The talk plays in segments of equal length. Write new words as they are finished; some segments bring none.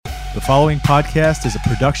The following podcast is a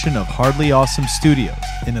production of Hardly Awesome Studios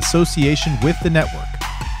in association with the network.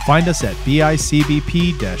 Find us at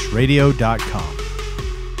bicbp-radio.com.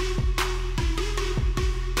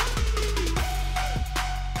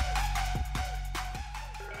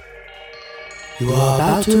 You are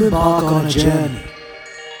about to embark on a journey.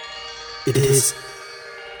 It is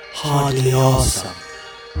hardly awesome.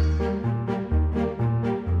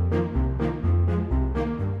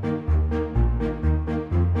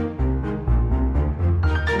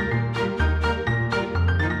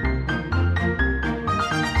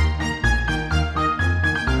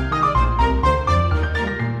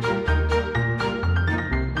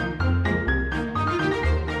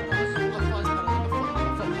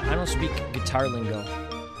 Guitar lingo.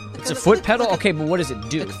 It's a foot pedal? Okay, but what does it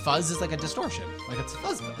do? Like fuzz is like a distortion. Like it's a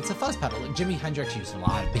fuzz. It's a fuzz pedal. Like Jimi Hendrix used a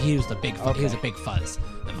lot, but he used a big. He was a big fuzz,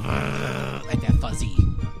 like that fuzzy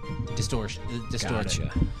distortion. Distorted.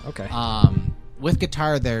 Gotcha. Okay. With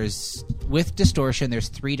guitar, with distortion. There's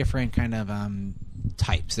three different kind of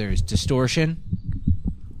types. There's distortion,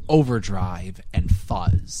 overdrive, and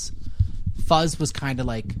fuzz. Fuzz was kind of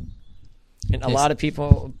like. And a lot of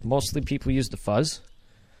people, mostly people use the fuzz.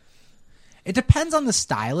 It depends on the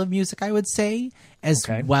style of music, I would say, as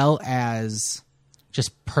well as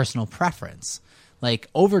just personal preference. Like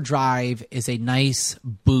overdrive is a nice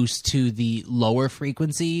boost to the lower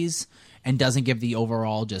frequencies and doesn't give the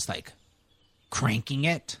overall just like cranking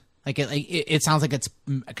it. Like it sounds like it's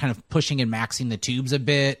kind of pushing and maxing the tubes a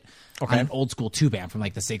bit on an old school tube amp from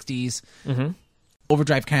like the 60s. Mm-hmm.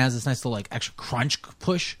 Overdrive kind of has this nice little like extra crunch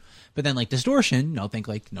push, but then like distortion, think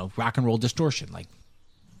like rock and roll distortion, like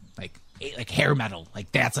hair metal,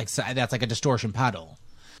 like that's like a distortion pedal.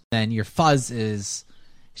 Then your fuzz is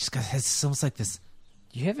just it's almost like this.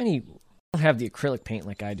 Do you have any? You don't have the acrylic paint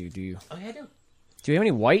like I do you? Oh yeah, I do. Do you have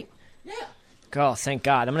any white? Yeah. Oh, thank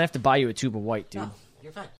God. I'm gonna have to buy you a tube of white, dude. No,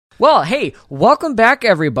 you're fine. Well, hey, welcome back,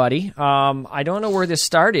 everybody. I don't know where this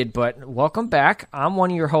started, but welcome back. I'm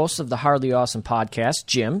one of your hosts of the Hardly Awesome podcast,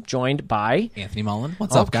 Jim, joined by Anthony Mullen.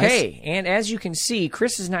 What's up, guys? Okay, and as you can see,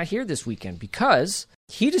 Chris is not here this weekend because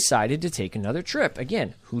he decided to take another trip.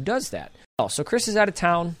 Again, who does that? Oh, so Chris is out of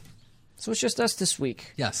town, so it's just us this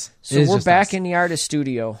week. Yes. So we're back in the artist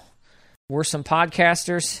studio. We're some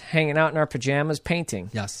podcasters hanging out in our pajamas painting.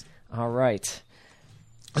 Yes. All right.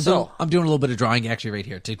 So I'm doing a little bit of drawing actually right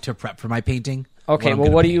here to prep for my painting. Okay, well,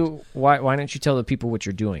 what do you? Why don't you tell the people what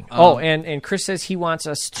you're doing? And Chris says he wants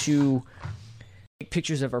us to take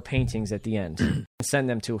pictures of our paintings at the end and send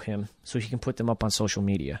them to him so he can put them up on social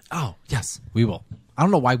media. Oh, yes, we will. I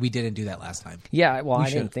don't know why we didn't do that last time. Yeah, well, I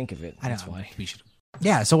didn't think of it. That's why. We should.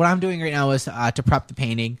 Yeah, so what I'm doing right now is to prep the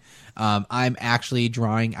painting. I'm actually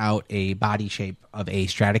drawing out a body shape of a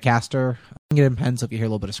Stratocaster. I'm getting pen, so if you hear a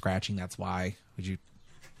little bit of scratching, that's why. Would you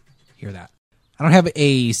hear that? I don't have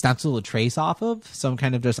a stencil to trace off of, so I'm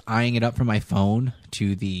kind of just eyeing it up from my phone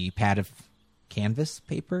to the pad of canvas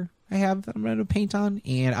paper I have that I'm going to paint on,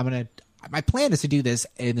 and my plan is to do this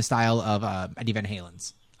in the style of Eddie Van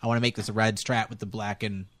Halen's. I want to make this a red Strat with the black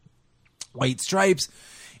and white stripes,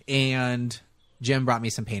 and Jim brought me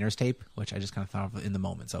some painter's tape, which I just kind of thought of in the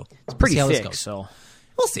moment. So it's pretty thick, goes. So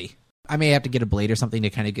we'll see. I may have to get a blade or something to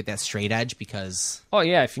kind of get that straight edge because. Oh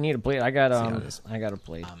yeah, if you need a blade, I got a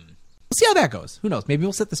blade. We'll see how that goes. Who knows? Maybe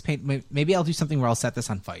we'll set this paint. Maybe I'll do something where I'll set this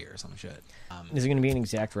on fire or some shit. Is it going to be an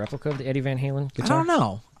exact replica of the Eddie Van Halen guitar? I don't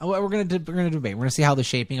know. We're going to debate. We're going to see how the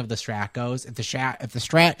shaping of the Strat goes. If the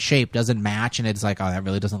Strat shape doesn't match and it's like, oh, that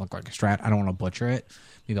really doesn't look like a Strat, I don't want to butcher it.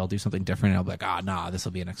 Maybe I'll do something different and I'll be like, nah, this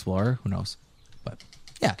will be an Explorer. Who knows? But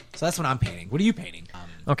yeah, so that's what I'm painting. What are you painting?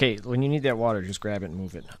 Okay, when you need that water, just grab it and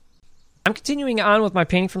move it. I'm continuing on with my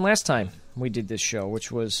painting from last time we did this show,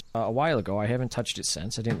 which was a while ago. I haven't touched it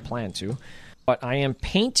since. I didn't plan to. But I am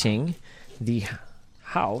painting the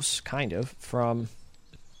house, kind of, from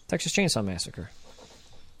Texas Chainsaw Massacre.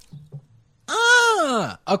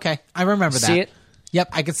 Ah, okay. I remember that. See it? Yep,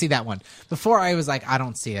 I could see that one. Before I was like, I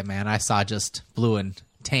don't see it, man. I saw just blue and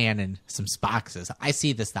tan and some boxes. I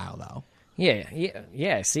see the style, though.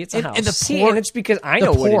 Yeah. See, it's a house. And and it's because I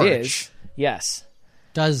know what it is. Yes.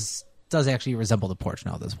 Does actually resemble the porch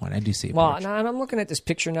now at this point. I do see it. Well, now I'm looking at this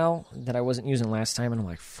picture now that I wasn't using last time, and I'm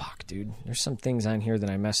like, fuck, dude. There's some things on here that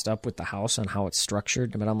I messed up with the house on how it's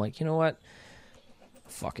structured, but I'm like, you know what?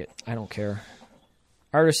 Fuck it. I don't care.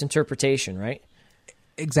 Artist interpretation, right?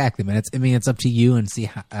 Exactly, man. It's up to you and see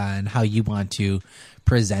how you want to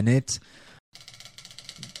present it.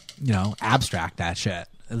 Abstract that shit.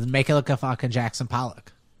 Make it look like a fucking Jackson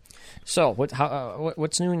Pollock. So,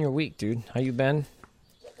 what's new in your week, dude? How you been?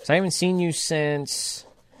 Because I haven't seen you since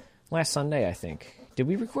last Sunday, I think. Did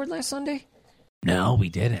we record last Sunday? No, we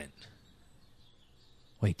didn't.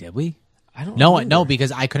 Wait, did we? I don't No, remember. no,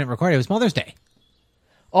 because I couldn't record. It was Mother's Day.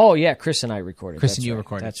 Oh, yeah, Chris and I recorded. Chris That's and you right.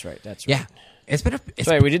 recorded. That's right. That's right. Yeah. It's been That's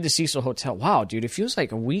right. We did the Cecil Hotel. Wow, dude, it feels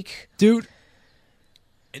like a week. Dude,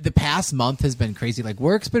 the past month has been crazy. Like,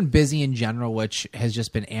 work's been busy in general, which has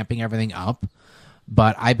just been amping everything up.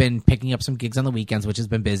 But I've been picking up some gigs on the weekends, which has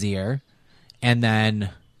been busier. And then,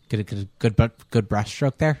 good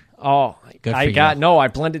brushstroke there. Oh, Good for I you. got no. I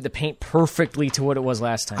blended the paint perfectly to what it was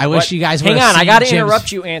last time. I wish you guys Hang would've on, I seen got to Jim's-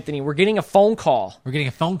 interrupt you, Anthony. We're getting a phone call. We're getting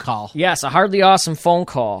a phone call. Yes, a Hardly Awesome phone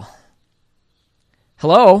call.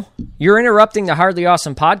 Hello, you're interrupting the Hardly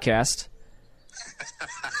Awesome podcast.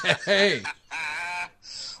 Hey.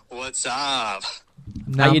 What's up?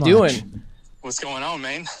 How you doing? What's going on,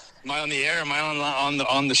 man? Am I on the air? Am I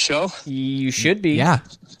on the show? You should be. Yeah.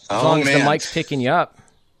 As long as the mic's picking you up.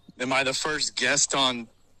 Am I the first guest on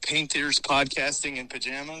Painters Podcasting in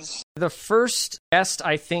Pajamas? The first guest,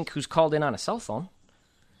 I think, who's called in on a cell phone.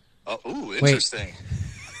 Oh, ooh, interesting.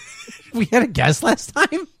 We had a guest last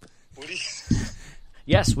time? What do you...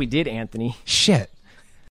 Yes, we did, Anthony. Shit.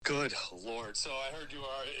 Good Lord. So I heard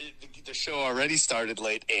the show already started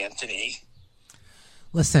late, Anthony.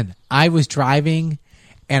 Listen, I was driving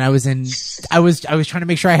and I was trying to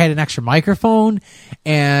make sure I had an extra microphone,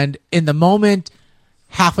 and in the moment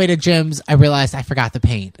halfway to Jim's I realized I forgot to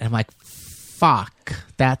paint. And I'm like, fuck.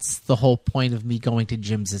 That's the whole point of me going to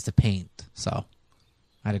Jim's, is to paint. So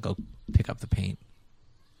I had to go pick up the paint.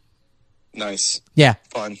 Nice. Yeah.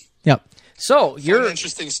 Fun. Yep. So Fun, you're.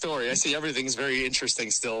 interesting story. I see everything's very interesting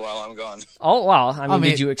still while I'm gone. Oh wow! I mean, I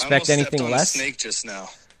mean, did you I expect almost anything stepped on less? a snake just now.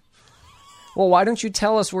 Well, why don't you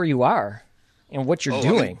tell us where you are and what you're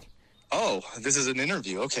doing? Oh, this is an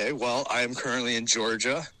interview. Okay. Well, I am currently in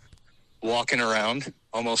Georgia, walking around,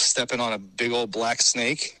 almost stepping on a big old black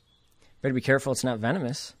snake. Better be careful; it's not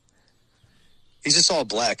venomous. He's just all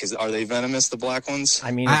black. Are they venomous, the black ones? I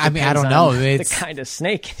mean, I mean, I depends don't know. on the It's- kind of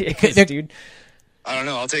snake it is, They're- dude. I don't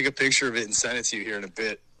know. I'll take a picture of it and send it to you here in a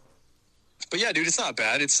bit. But yeah, dude, it's not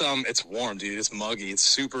bad. It's warm, dude. It's muggy. It's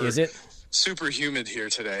super. Is it? Super humid here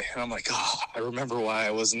today? And I'm like, oh, I remember why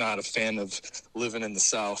I was not a fan of living in the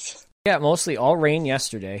South. Yeah, mostly all rain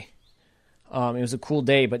yesterday. It was a cool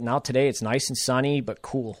day, but now today it's nice and sunny but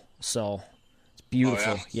cool. So it's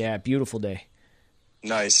beautiful. Oh, yeah? Beautiful day.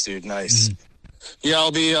 Nice, dude. Nice. Yeah,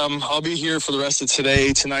 I'll be here for the rest of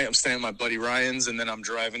today. Tonight, I'm staying at my buddy Ryan's, and then I'm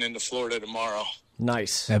driving into Florida tomorrow.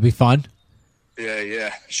 Nice. That'd be fun.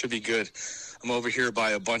 Yeah, should be good. I'm over here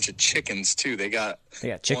by a bunch of chickens too. They got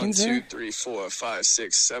chickens 1, there? 2, 3, 4, 5,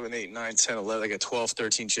 6, 7, 8, 9, 10, 11. They got 12,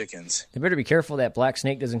 13 chickens. They better be careful that black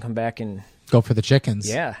snake doesn't come back and Go for the chickens.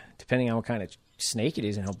 yeah, depending on what kind of snake it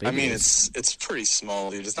is and how big I mean, it is. it's pretty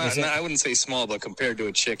small, dude. It's not. Is it? I wouldn't say small, but compared to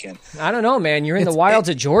a chicken. I don't know, man. You're in the It's- wilds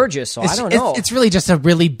of Georgia, so I don't know. It's really just a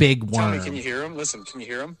really big worm. Tommy, can you hear him? Listen, can you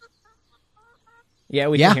hear him? Yeah,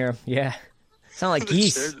 we Yeah. can hear them. Yeah. Sound like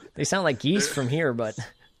geese. They're- They sound like geese from here, but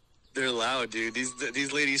They're loud, dude.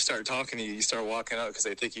 These ladies start talking to you. You start walking out because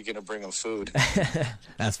they think you're gonna bring them food.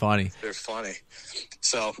 That's funny. They're funny.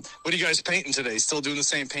 So, what are you guys painting today? Still doing the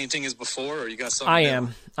same painting as before, or you got something? I new?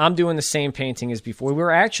 am. I'm doing the same painting as before. We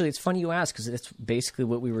were actually, it's funny you ask because it's basically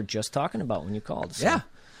what we were just talking about when you called. So. Yeah.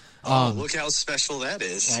 Oh, look how special that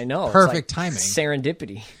is. I know. It's Perfect like timing.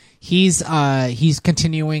 Serendipity. He's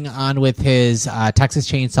continuing on with his Texas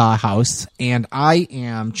Chainsaw House, and I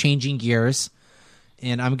am changing gears,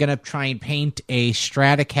 and I'm gonna try and paint a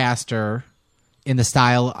Stratocaster in the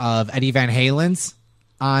style of Eddie Van Halen's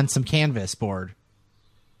on some canvas board.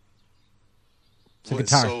 It's a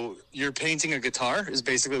guitar. So you're painting a guitar is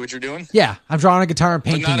basically what you're doing? Yeah, I'm drawing a guitar and But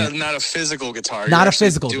painting it. not a physical guitar. Not You're a actually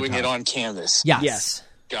physical doing guitar. it on canvas. Yes. Yes.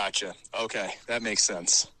 Gotcha. Okay, that makes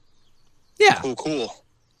sense. Yeah. Cool.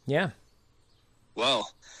 Yeah. Well,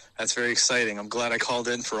 that's very exciting. I'm glad I called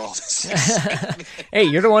in for all this. Hey,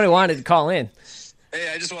 you're the one who wanted to call in.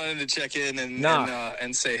 Hey, I just wanted to check in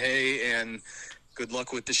and say hey and good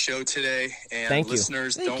luck with the show today. And Thank you.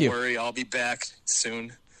 listeners, Thank don't you. worry, I'll be back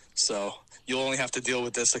soon. So you'll only have to deal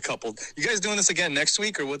with this a couple. You guys doing this again next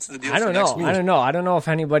week, or what's the deal? I don't for know. Next week? I don't know. I don't know if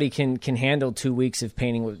anybody can handle 2 weeks of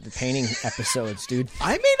painting with the painting episodes, dude.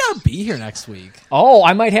 I may not be here next week. Oh,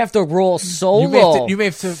 I might have to roll solo. You may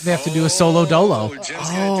have to do a solo dolo. Jim's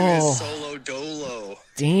gonna do his solo dolo.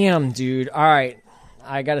 Damn, dude. All right.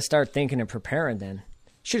 I got to start thinking and preparing then.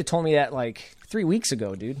 Should have told me that like 3 weeks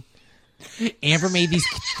ago, dude. Amber made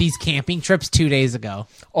these camping trips 2 days ago.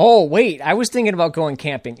 Oh, wait. I was thinking about going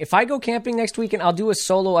camping. If I go camping next weekend, I'll do a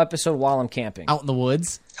solo episode while I'm camping. Out in the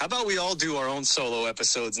woods. How about we all do our own solo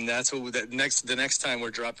episodes, and that's what the next time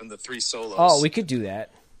we're dropping the 3 solos. Oh, we could do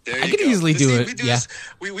that. There I you could go. easily do See, it. We do, Yeah.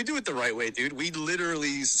 we do it the right way, dude. We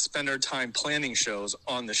literally spend our time planning shows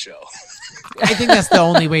on the show. I think that's the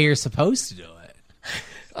only way you're supposed to do it.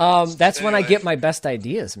 That's when I Anyway. get my best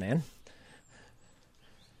ideas, man.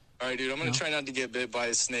 All right, dude. I'm gonna try not to get bit by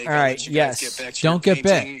a snake. All I'll right, let you yes. guys get back to Don't your get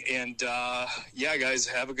bit. painting. And yeah, guys,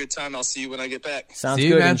 have a good time. I'll see you when I get back. Sounds See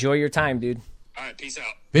you, good. man. Enjoy your time, dude. All right, peace out.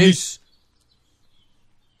 Peace.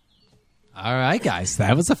 All right, guys.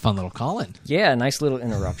 That was a fun little call-in. Yeah, nice little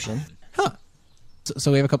interruption.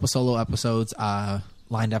 So we have a couple solo episodes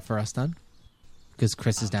lined up for us then, because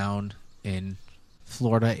Chris is down in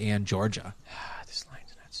Florida and Georgia. This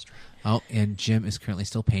line's not straight. Oh, and Jim is currently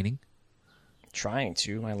still painting. Trying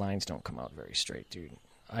to. My lines don't come out very straight, dude.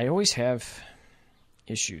 I always have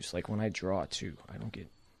issues. Like when I draw, too. I don't get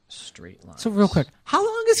straight lines. So real quick, how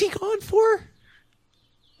long is he gone for?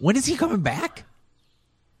 When is he coming back?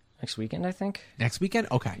 Next weekend, I think? Next weekend?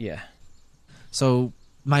 Okay. Yeah. So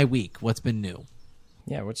my week, what's been new?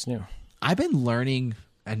 Yeah, what's new? I've been learning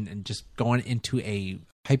and just going into a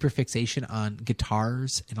hyperfixation on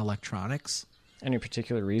guitars and electronics. Any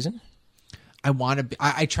particular reason? I want to.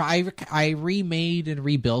 I remade and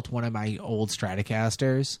rebuilt one of my old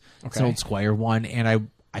Stratocasters. It's an Okay. old Squire one, and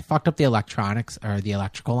I fucked up the electronics or the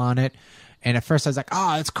electrical on it. And at first I was like,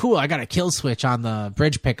 "Oh, it's cool. I got a kill switch on the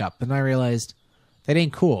bridge pickup." And I realized that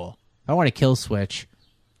ain't cool. If I want a kill switch,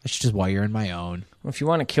 I should just wire in my own. Well, if you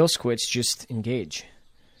want to kill switch, just engage.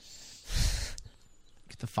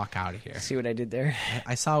 Get the fuck out of here. See what I did there?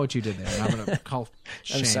 I saw what you did there, and I'm gonna call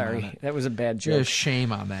shame I'm on sorry. it. That was a bad joke. Just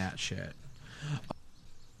shame on that shit.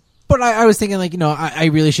 But I was thinking, like, I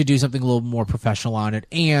really should do something a little more professional on it,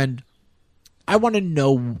 and I want to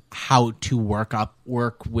know how to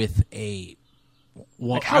work with a.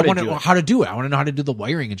 Well, Like how I to want do to it. how to do it. I want to know how to do the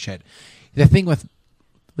wiring and shit. The thing with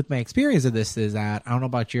my experience of this is that I don't know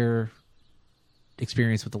about your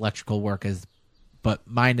experience with electrical work but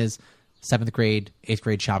mine is 7th grade, 8th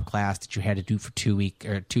grade shop class that you had to do for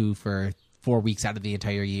 2 for 4 weeks out of the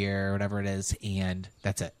entire year or whatever it is, and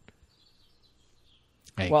that's it.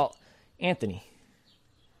 Like, Well, Anthony,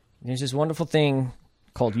 there's this wonderful thing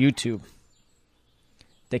called YouTube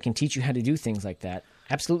that can teach you how to do things like that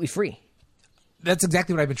absolutely free. that's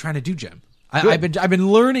exactly what I've been trying to do, Jim. Good. I've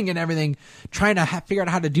been learning and everything, trying to figure out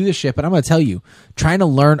how to do this shit. But I'm going to tell you, trying to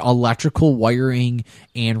learn electrical wiring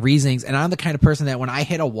and reasonings. And I'm the kind of person that when I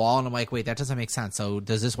hit a wall and I'm like, wait, that doesn't make sense. So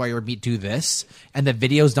does this wire beat do this? And the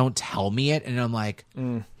videos don't tell me it, and I'm like,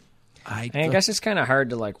 I guess it's kind of hard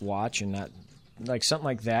to like watch and not like something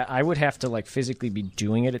like that. I would have to like physically be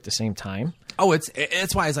doing it at the same time. oh, it's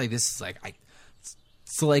why it's like this is like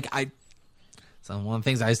So one of the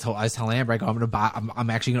things I was telling Amber, I go, I'm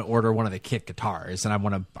actually going to order one of the kit guitars, and I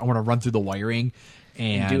want to run through the wiring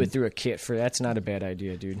and Do it through a kit for that's not a bad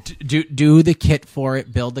idea, dude. do the kit for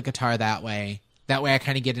it, build the guitar that way. That way I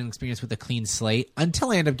kind of get an experience with a clean slate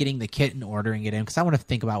until I end up getting the kit and ordering it in, because I want to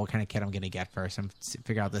think about what kind of kit I'm going to get first and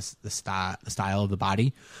figure out the style of the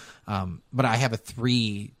body. But I have a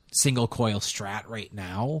 3 single coil Strat right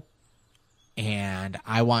now, and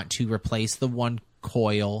I want to replace the one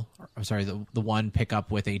coil. I'm sorry, the one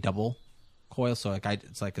pickup with a double coil, so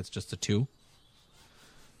it's just a 2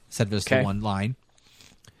 instead of just the one line.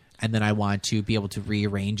 And then I want to be able to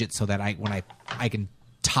rearrange it so that I can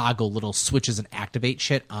toggle little switches and activate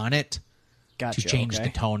shit on it Gotcha. to change the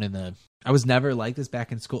tone in the. I was never like this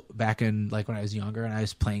back in school, like when I was younger and I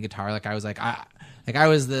was playing guitar. Like I was I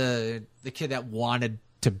was the kid that wanted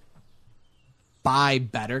to buy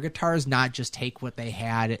better guitars, not just take what they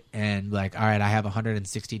had and like, all right, I have $160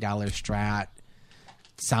 Strat.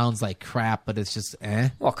 Sounds like crap, but it's just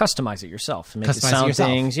Well, customize it yourself. Make it Customize it sound yourself.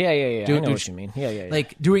 things. Yeah. I know do- what you mean. Yeah.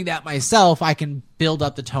 Like doing that myself, I can build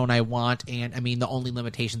up the tone I want, and I mean the only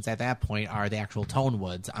limitations at that point are the actual tone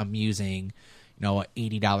woods. I'm using, a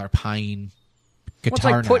 $80 pine Well, it's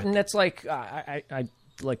guitar like putting. neck. That's like I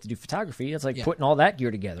like to do photography. It's like putting all that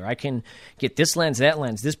gear together. I can get this lens, that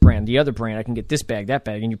lens, this brand, the other brand. I can get this bag, that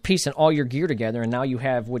bag, and you're piecing all your gear together, and now you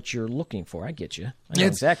have what you're looking for. I get you. I know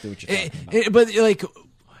exactly what you're talking about. But like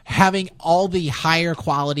having all the higher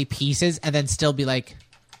quality pieces and then still be like,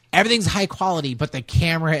 everything's high quality, but the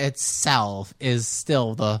camera itself is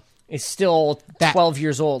still It's still that- 12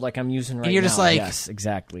 years old, like I'm using right now. you're just like- yes,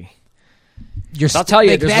 exactly. So I'll tell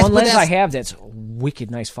you, there's one lens I have that's a wicked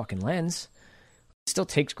nice fucking lens. It still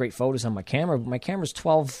takes great photos on my camera, but my camera's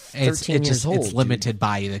 12, 13 years old. It's limited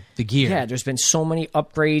by the gear. Yeah, there's been so many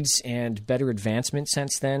upgrades and better advancements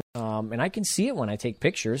since then. And I can see it when I take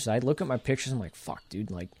pictures. I look at my pictures, I'm like, fuck, dude.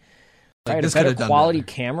 Like if I had a this could've better done quality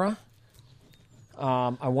better. camera,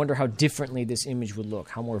 I wonder how differently this image would look,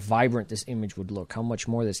 how more vibrant this image would look, how much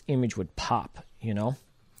more this image would pop,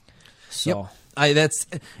 So that's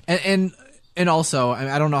and also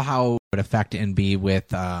I don't know how it would affect and be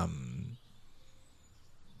with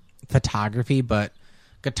photography, but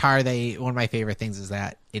guitar, one of my favorite things is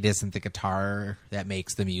that it isn't the guitar that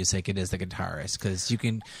makes the music, it is the guitarist, because you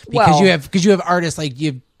have artists like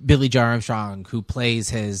you have Billy Joe Armstrong, who plays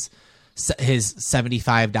his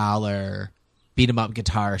 $75 beat 'em up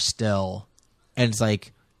guitar still, and it's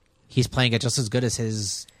like he's playing it just as good as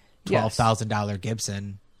his $12,000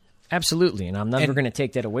 Gibson. Absolutely, and I'm never going to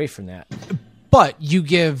take that away from that. But you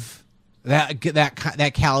give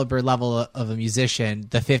that caliber level of a musician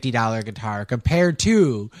the $50 guitar compared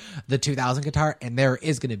to the $2,000 guitar, and there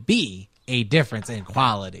is going to be a difference in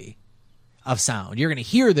quality of sound. You're going to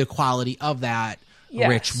hear the quality of that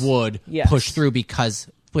rich wood push through because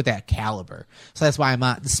with that caliber. So that's why I'm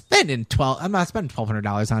not spending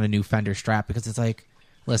 $1,200 on a new Fender Strat, because it's like,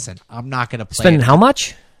 listen, I'm not going to play spending how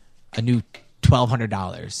much? A new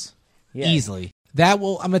 $1,200 easily. That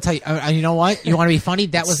will. I'm gonna tell you. You know what? You want to be funny?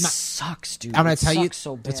 That was my sucks, dude. I'm gonna tell you.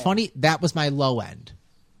 So bad. It's funny. That was my low end.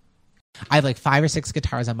 I have like 5 or 6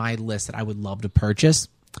 guitars on my list that I would love to purchase,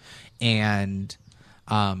 and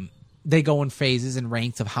they go in phases and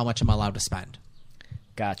ranks of how much I'm allowed to spend.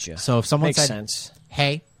 Gotcha. So if someone Makes said, sense.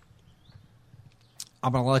 "Hey,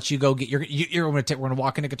 I'm gonna let you go get we're gonna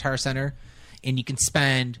walk into Guitar Center, and you can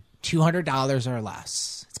spend $200 or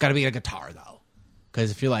less. It's got to be a guitar though." Because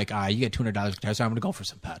if you're like, you get $200 guitar, so I'm going to go for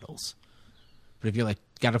some pedals. But if you're like,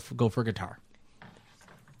 got to go for a guitar,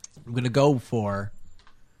 I'm going to go for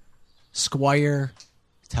Squier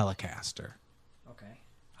Telecaster. Okay.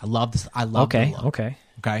 I love this. I love the look. Okay.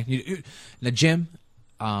 Now, Jim,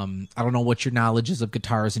 I don't know what your knowledge is of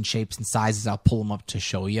guitars and shapes and sizes. I'll pull them up to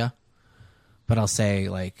show you. But I'll say,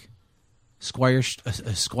 like,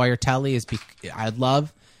 Squier Telly is, I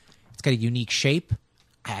love, it's got a unique shape.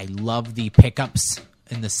 I love the pickups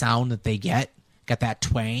and the sound that they get. Got that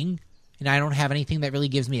twang. And I don't have anything that really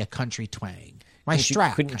gives me a country twang. My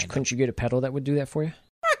Strat. Couldn't you get a pedal that would do that for you?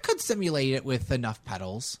 I could simulate it with enough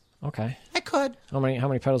pedals. Okay. I could. How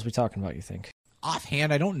many pedals are we talking about, you think?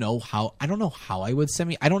 Offhand, I don't know how I would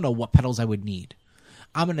I don't know what pedals I would need.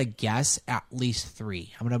 I'm going to guess at least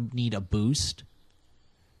 3. I'm going to need a boost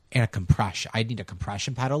and a compression. I need a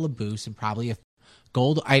compression pedal, a boost, and probably a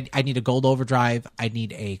gold. I need a gold overdrive. I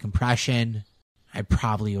need a compression. I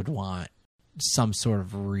probably would want some sort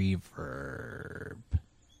of reverb.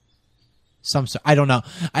 I don't know.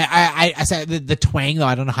 I said the twang though.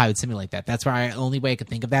 I don't know how I would simulate that. That's why the only way I could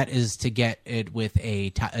think of that is to get it with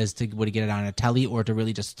get it on a telly, or to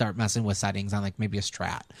really just start messing with settings on like maybe a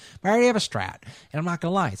Strat. But I already have a Strat, and I'm not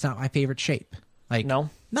gonna lie, it's not my favorite shape. Like no,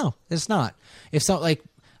 it's not. If so, like.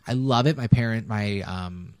 I love it. Got it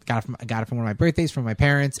from one of my birthdays from my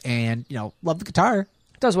parents, and love the guitar.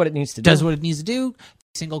 Does what it needs to do.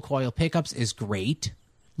 Single coil pickups is great.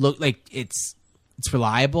 Look, like it's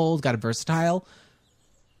reliable. It's got a versatile,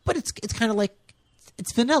 but it's kind of like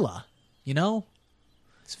it's vanilla.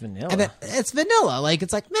 It's vanilla. And it's vanilla. Like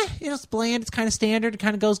it's like meh. It's bland. It's kind of standard. It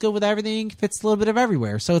kind of goes good with everything. Fits a little bit of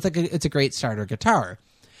everywhere. So it's like it's a great starter guitar.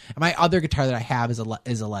 And my other guitar that I have is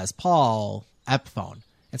a Les Paul Epiphone.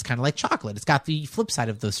 It's kind of like chocolate. It's got the flip side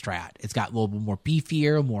of the Strat. It's got a little bit more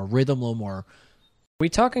beefier, more rhythm, a little more. Are we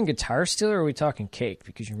talking guitar still, or are we talking cake?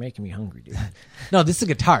 Because you're making me hungry, dude. No, this is a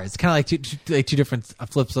guitar. It's kind of like two different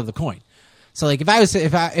flips of the coin. So like if I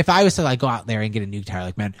was to like go out there and get a new guitar,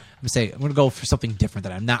 like man, I'm gonna go for something different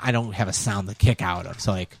that I don't have a sound to kick out of.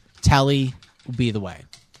 So like telly will be the way.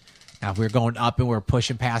 Now if we're going up and we're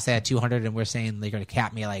pushing past that 200 and we're saying they're gonna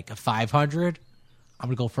cap me like a 500. I'm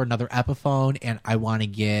going to go for another Epiphone, and I want to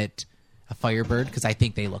get a Firebird because I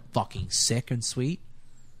think they look fucking sick and sweet.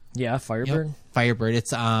 Yeah, Firebird. Yep. Firebird. It's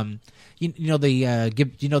the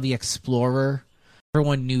Explorer.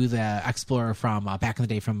 Everyone knew the Explorer from back in the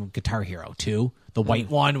day from Guitar Hero 2, the white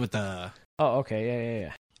one with the. Oh, okay,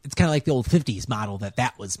 yeah. It's kind of like the old 50s model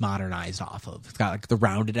that was modernized off of. It's got like the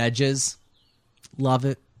rounded edges. Love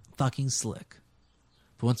it, fucking slick.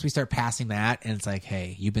 But once we start passing that, and it's like,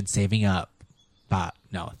 hey, you've been saving up.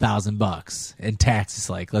 $1,000 in taxes.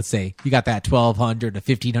 Like, let's say you got that $1,200 to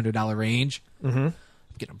 $1,500 range. Mm-hmm. I'm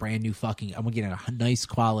getting a brand new I'm gonna get a nice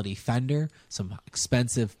quality Fender, some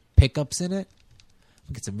expensive pickups in it.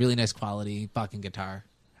 I'll get some really nice quality fucking guitar,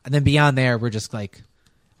 and then beyond there, we're just like,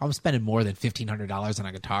 I'm spending more than $1,500 on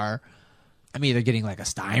a guitar. I'm either getting like a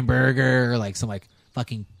Steinberger or like some like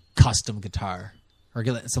fucking custom guitar, or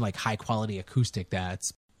get some like high quality acoustic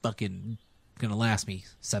that's fucking gonna last me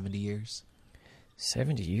 70 years.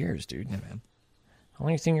 70 years, dude. Yeah, man. How long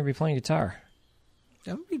do you think you'll be playing guitar?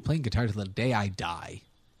 I'm going to be playing guitar till the day I die,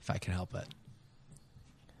 if I can help it.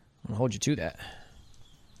 I'll hold you to that.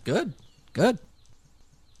 Good.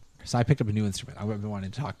 So I picked up a new instrument. I've been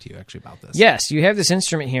wanting to talk to you actually about this. Yes, you have this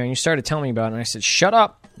instrument here, and you started telling me about it, and I said, shut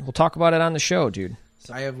up. We'll talk about it on the show, dude.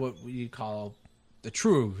 So I have what we call it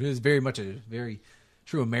is very much a very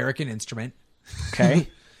true American instrument. Okay.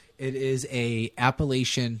 It is a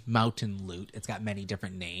Appalachian mountain lute. It's got many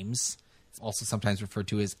different names. It's also sometimes referred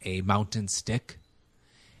to as a mountain stick.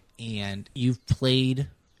 And you've played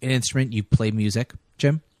an instrument. You play music,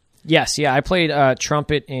 Jim? Yes, yeah. I played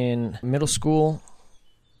trumpet in middle school.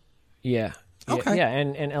 Yeah. Okay. Yeah,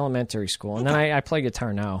 and elementary school. And then I play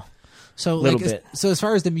guitar now. So little bit. So as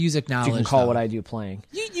far as the music knowledge, You can call what I do playing.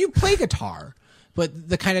 You play guitar, but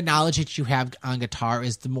the kind of knowledge that you have on guitar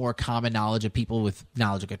is the more common knowledge of people with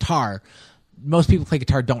knowledge of guitar. Most people play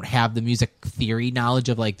guitar don't have the music theory knowledge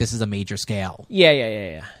of like this is a major scale.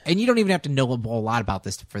 Yeah. And you don't even have to know a whole lot about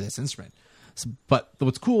this for this instrument. So, but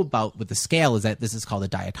what's cool about with the scale is that this is called a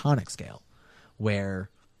diatonic scale, where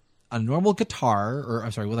a normal guitar,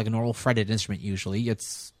 with like a normal fretted instrument usually,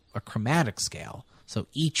 it's a chromatic scale. So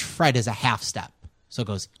each fret is a half step. So it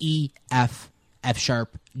goes E, F, F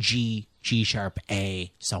sharp, G, G sharp,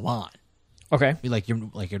 A, so on. Okay. Like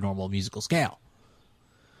your normal musical scale.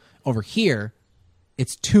 Over here,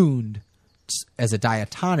 it's tuned as a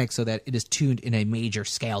diatonic so that it is tuned in a major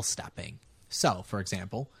scale stepping. So, for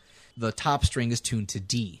example, the top string is tuned to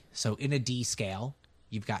D. So in a D scale,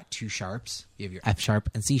 you've got two sharps. You have your F sharp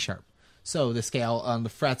and C sharp. So the scale on the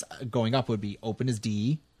frets going up would be open as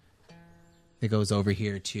D. It goes over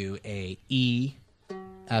here to a E,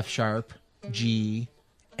 F sharp, G,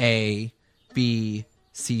 A, B,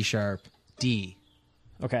 C sharp, D.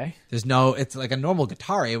 Okay. It's like a normal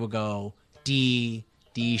guitar. It would go D,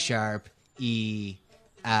 D sharp, E,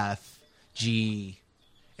 F, G.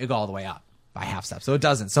 It would go all the way up by half step. So it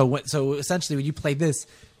doesn't. So essentially when you play this,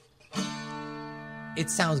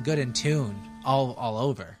 it sounds good in tune all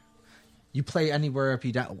over. You play anywhere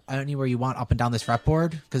you want up and down this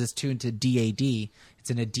fretboard because it's tuned to DAD. It's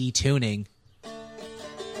in a D tuning.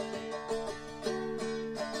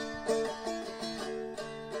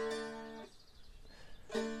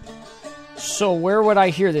 So where would I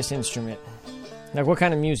hear this instrument? Like what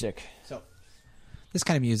kind of music? So this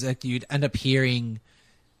kind of music you'd end up hearing.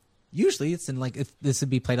 Usually, it's in this would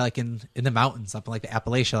be played like in the mountains, up in like the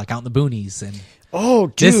Appalachia, like out in the boonies. And oh,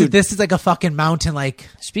 dude, this is like a fucking mountain. Like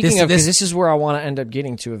speaking of, because this is where I want to end up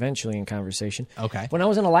getting to eventually in conversation. Okay. When I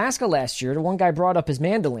was in Alaska last year, the one guy brought up his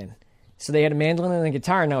mandolin. So they had a mandolin and a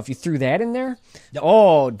guitar. Now, if you threw that in there,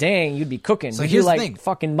 oh dang, you'd be cooking. So you'd here's be like the thing.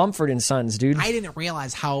 Fucking Mumford and Sons, dude. I didn't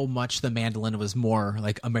realize how much the mandolin was more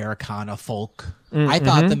like Americana folk. I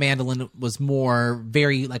thought the mandolin was more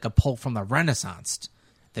very like a pull from the Renaissance.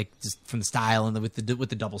 Like just from the style and with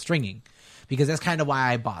the double stringing, because that's kind of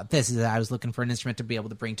why I bought this. Is that I was looking for an instrument to be able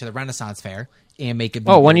to bring to the Renaissance Fair and make it.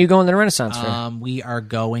 When are you going to the Renaissance Fair? We are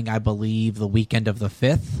going, I believe, the weekend of the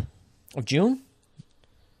 5th of June,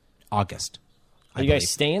 August. Are you guys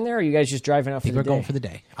staying there, or are you guys just driving out for the day? We're going for the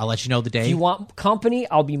day. I'll let you know the day. If you want company,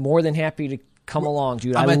 I'll be more than happy to come along,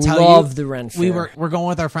 dude. I love the Ren Fair. We're going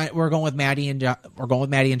with our friend. We're going with Maddie and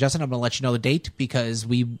Justin. I'm going to let you know the date because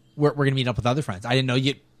we're going to meet up with other friends. I didn't know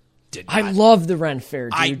you. I love the Ren Fair,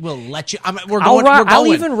 dude. I will let you. We're going. I'll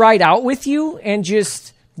even ride out with you and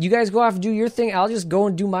just you guys go off and do your thing. I'll just go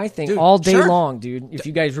and do my thing all day long, dude. If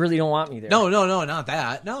you guys really don't want me there. No, not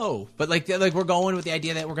that. No, but like we're going with the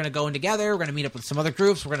idea that we're going to go in together. We're going to meet up with some other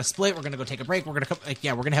groups. We're going to split. We're going to go take a break. We're going to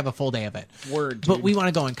we're going to have a full day of it. Word, dude. But we want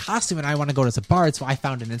to go in costume, and I want to go as a bard. So I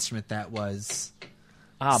found an instrument that was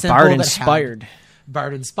bard inspired.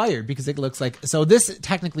 Bard inspired because it looks like this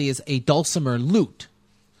technically is a dulcimer lute.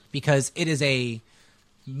 Because it is a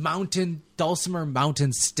dulcimer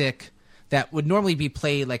mountain stick that would normally be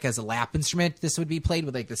played like as a lap instrument. This would be played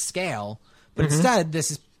with like the scale, but instead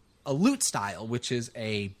this is a lute style, which is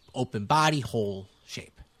a open body whole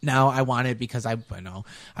shape. Now I wanted because I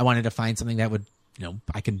wanted to find something that would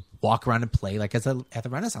I can walk around and play like at the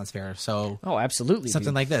Renaissance Fair. So absolutely,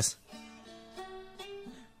 something like this.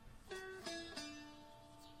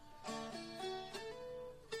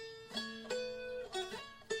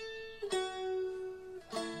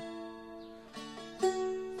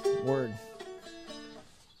 Word.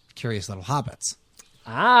 Curious Little Hobbits.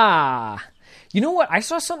 You know what? I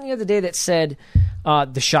saw something the other day that said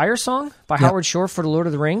the Shire song by Howard Shore for the Lord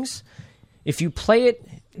of the Rings. If you play it,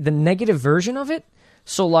 the negative version of it,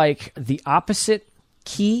 so like the opposite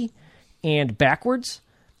key and backwards,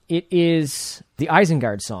 it is the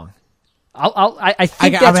Isengard song. I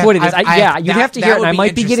think that's what it is. You'd have to hear it, and I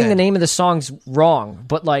might be getting the name of the songs wrong,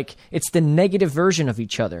 but like it's the negative version of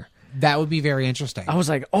each other. That would be very interesting. I was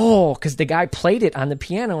like, oh, because the guy played it on the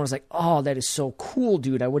piano. And I was like, oh, that is so cool,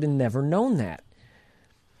 dude. I would have never known that.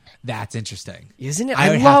 That's interesting, isn't it?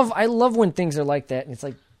 I love when things are like that, and it's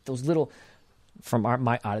like those little from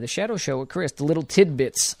my Out of the Shadow show with Chris, the little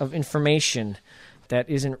tidbits of information that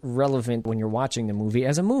isn't relevant when you're watching the movie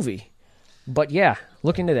as a movie. But yeah,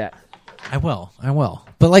 look into that. I will.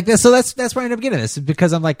 But like this, so that's where I ended up getting this,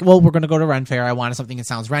 because I'm like, well, we're going to go to Ren Fair. I wanted something that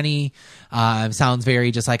sounds Renny, sounds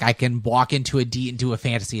very just like I can walk into a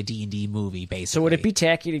D&D movie, basically. So would it be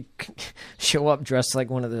tacky to show up dressed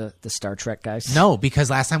like one of the Star Trek guys? No,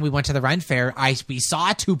 because last time we went to the Ren Fair, we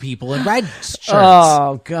saw 2 people in red shirts.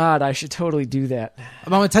 Oh God, I should totally do that.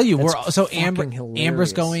 I'm going to tell you, That's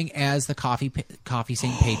Amber's going as the coffee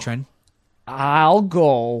saint patron. I'll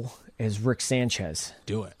go as Rick Sanchez.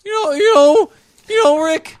 Do it. You know,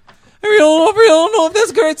 Rick. I really don't know if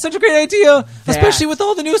that's such a great idea, especially with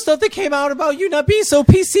all the new stuff that came out about you not being so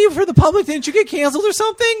PC for the public. Didn't you get canceled or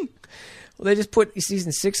something? Well, they just put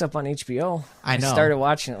season 6 up on HBO. I know. I started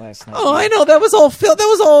watching it last night. Oh, I know. That was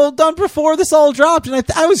all done before this all dropped, and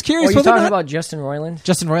I was curious. Oh, you're talking about Justin Roiland?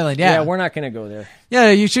 Justin Roiland, yeah. Yeah, we're not going to go there. Yeah,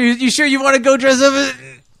 you sure you want to go dress up?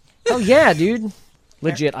 Oh yeah, dude.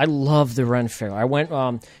 Legit, I love the Ren Fair. I went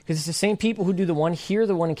because it's the same people who do the one here,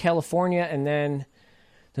 the one in California, and then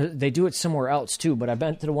they do it somewhere else too. But I've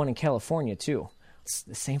been to the one in California too. It's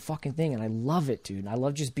the same fucking thing, and I love it, dude. I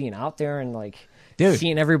love just being out there and like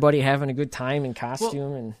seeing everybody having a good time in costume.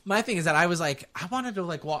 Well, and my thing is that I was like, I wanted to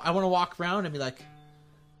like I want to walk around and be like,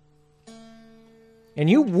 and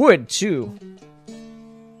you would too,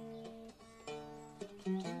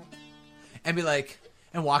 and be like.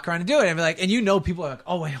 And walk around and do it, and be like, and people are like,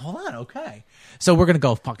 oh wait, hold on, okay. So we're gonna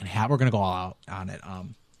go we're gonna go all out on it.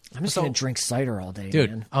 I'm just gonna drink cider all day, dude.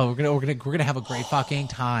 Man. Oh, we're gonna have a great fucking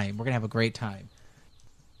time. We're gonna have a great time.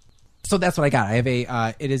 So that's what I got. I have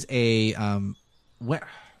it is a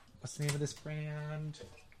what's the name of this brand?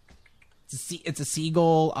 It's a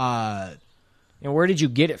Seagull. And where did you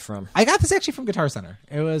get it from? I got this actually from Guitar Center.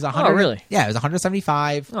 It was 100. Oh, really? Yeah, it was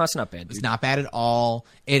 175. Oh, that's not bad, dude. It's not bad at all.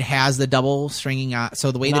 It has the double stringing on.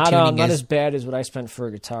 So the way the tuning is not as bad as what I spent for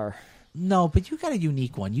a guitar. No, but you got a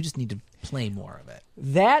unique one. You just need to play more of it.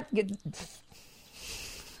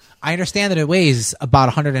 I understand that it weighs about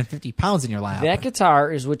 150 pounds in your lap. That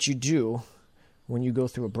guitar is what you do when you go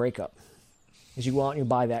through a breakup. Is you go out and you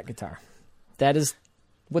buy that guitar. That is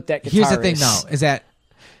what that guitar is. Here's the thing, though, is that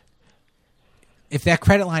if that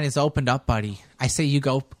credit line is opened up, buddy, I say you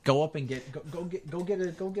go up and get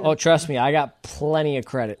it. Oh, trust me, I got plenty of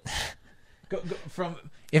credit.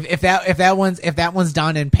 If that one's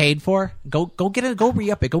done and paid for, go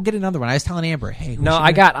re-up it. Go get another one. I was telling Amber, hey, no,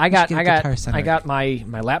 I got my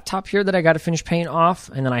laptop here that I got to finish paying off,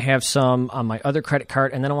 and then I have some on my other credit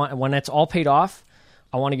card, and then when that's all paid off,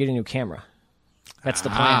 I want to get a new camera. That's the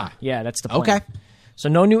plan. Yeah, that's the plan. Okay. So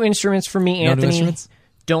no new instruments for me, Anthony. No new instruments?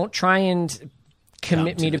 Don't try and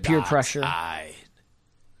commit me to peer pressure.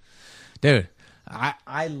 Dude,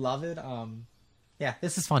 I love it. Yeah,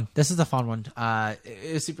 this is fun. This is a fun one.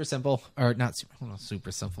 It was super simple. Or not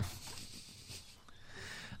super simple.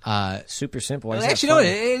 Super simple. Well, actually, no,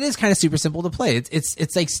 it is kind of super simple to play.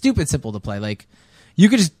 It's like stupid simple to play. Like, you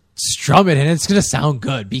could just strum it and it's going to sound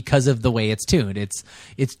good because of the way it's tuned.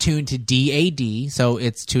 It's tuned to DAD, so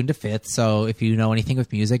it's tuned to fifths. So if you know anything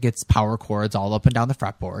with music, it's power chords all up and down the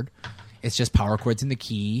fretboard. It's just power chords in the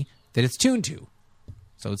key that it's tuned to.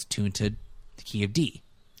 So it's tuned to the key of D.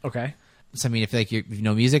 Okay. So I mean, if you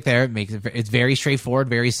know music there, it's very straightforward,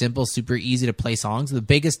 very simple, super easy to play songs. The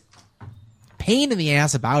biggest pain in the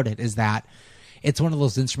ass about it is that it's one of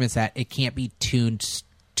those instruments that it can't be tuned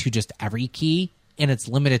to just every key, and it's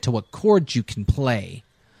limited to what chords you can play.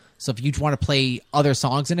 So if you want to play other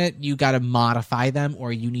songs in it, you got to modify them,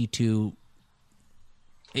 or you need to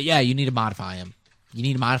modify them. You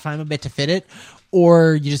need to modify them a bit to fit it,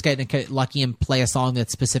 or you just get lucky and play a song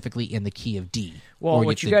that's specifically in the key of D. Well,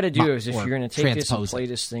 what you got to do is if you're going to take this and play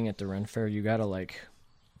this thing at the Ren Fair, you got to like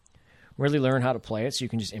really learn how to play it, so you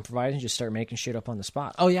can just improvise and just start making shit up on the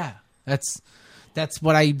spot. Oh yeah, that's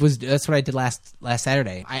what I did last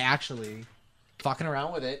Saturday. I actually fucking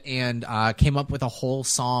around with it and came up with a whole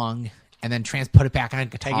song and then put it back on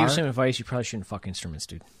guitar. I give you some advice: you probably shouldn't fuck instruments,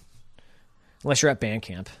 dude, unless you're at band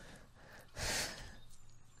camp.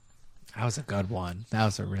 That was a good one. That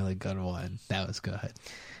was a really good one. That was good.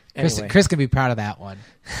 Anyway. Chris can be proud of that one.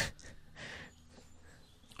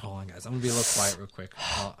 Hold on, guys. I'm going to be a little quiet real quick.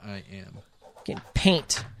 Oh, I am. Getting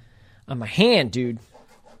paint on my hand, dude.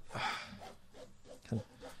 All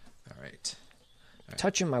right.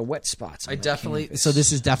 touching my wet spots. I definitely. Canvas. So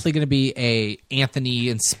this is definitely going to be a Anthony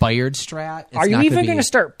inspired strat. Are you even going to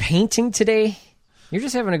start painting today? You're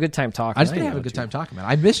just having a good time talking. I just been having a good time talking, man.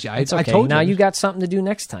 I missed you. It's okay. I told now you got something to do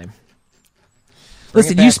next time.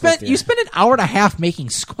 Listen, you spent an hour and a half making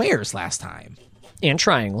squares last time. And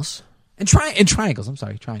triangles. And triangles. I'm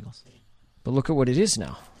sorry, triangles. But look at what it is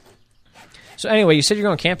now. So anyway, you said you're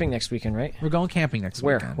going camping next weekend, right? We're going camping next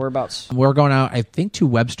weekend. Whereabouts? We're going out, I think, to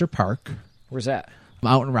Webster Park. Where's that? I'm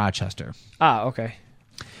out in Rochester. Ah, okay.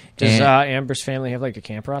 Does Amber's family have like a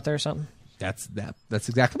camper out there or something? That's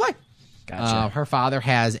exactly why. Gotcha. Her father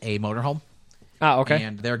has a motorhome. Ah, okay.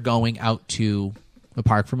 And they're going out to the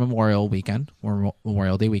park for Memorial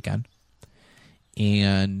Day weekend.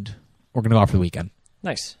 And we're going to go out for the weekend.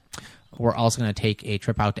 Nice. We're also going to take a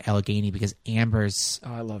trip out to Allegheny because Amber's...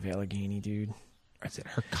 Oh, I love Allegheny, dude. Is it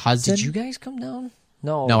her cousin? Did you guys come down?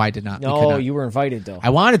 No. No, I did not. No, you were invited, though. I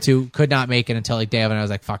wanted to. Could not make it until like day of, and I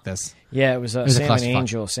was like, fuck this. Yeah, it was Sam and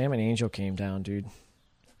Angel. Sam and Angel came down, dude.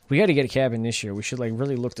 We got to get a cabin this year. We should like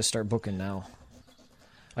really look to start booking now.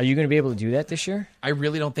 Are you going to be able to do that this year? I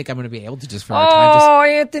really don't think I'm going to be able to just for our time. Oh,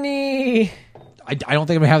 Anthony! I don't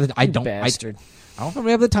think I'm going to have the... Bastard. I don't think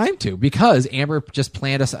we have the time to because Amber just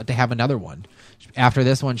planned us to have another one. After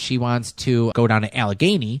this one, she wants to go down to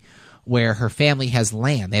Allegheny where her family has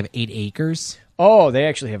land. They have 8 acres. Oh, they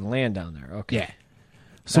actually have land down there. Okay. Yeah.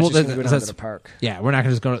 So we'll go down to the park. Yeah, we're not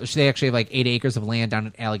going to just go. They actually have like 8 acres of land down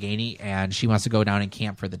in Allegheny, and she wants to go down and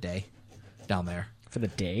camp for the day down there. For the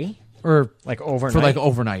day? Or like overnight? For like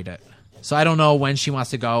overnight it. So I don't know when she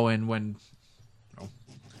wants to go and when...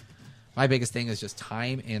 My biggest thing is just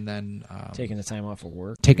time, and then taking the time off of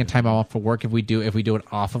work. Taking time off for work if we do it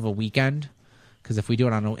off of a weekend, because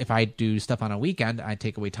if I do stuff on a weekend, I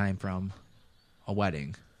take away time from a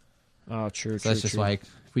wedding. Oh, true. So that's just like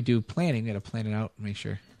if we do planning, we got to plan it out and make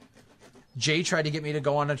sure. Jay tried to get me to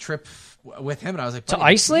go on a trip with him, and I was like, to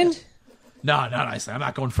Iceland? No, not Iceland.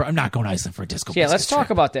 I'm not going to Iceland for a disco. Yeah, let's talk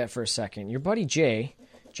about that for a second. Your buddy Jay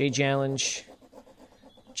Challenge,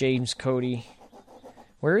 James Cody.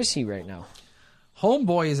 Where is he right now?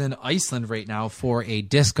 Homeboy is in Iceland right now for a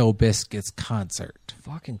Disco Biscuits concert.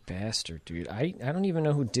 Fucking bastard, dude. I don't even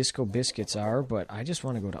know who Disco Biscuits are, but I just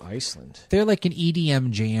want to go to Iceland. They're like an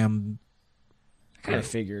EDM jam. I kind of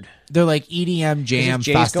figured. They're like EDM jam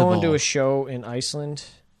Jay's festival. going to a show in Iceland.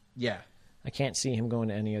 Yeah. I can't see him going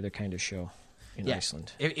to any other kind of show in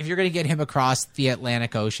Iceland. If you're going to get him across the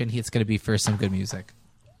Atlantic Ocean, it's going to be for some good music.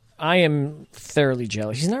 I am thoroughly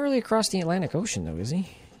jealous. He's not really across the Atlantic Ocean, though, is he?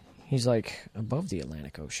 He's like above the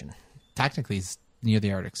Atlantic Ocean. Technically, he's near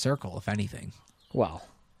the Arctic Circle, if anything. Well,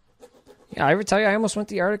 yeah, I ever tell you I almost went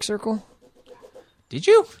to the Arctic Circle? Did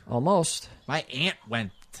you? Almost. My aunt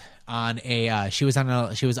went on a. She was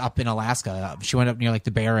up in Alaska. She went up near like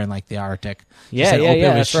the bear in like the Arctic. Yeah.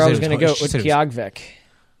 That's where I was going to go. With Utqiagvik.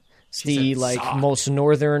 It's the most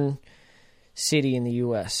northern city in the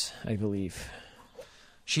U.S., I believe.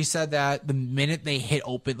 She said that the minute they hit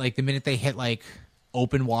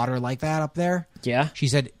open water like that up there, yeah, she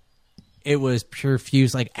said it was pure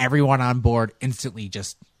fuse. Like everyone on board instantly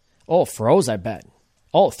just froze. I bet.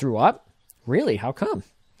 Threw up. Really? How come?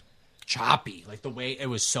 Choppy. Like the way it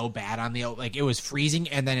was so bad on the like it was freezing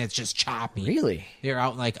and then it's just choppy. Really? They're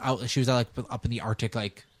out. She was up in the Arctic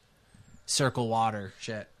like circle water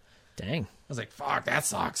shit. Dang. I was like, fuck, that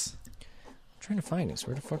sucks. I'm trying to find this.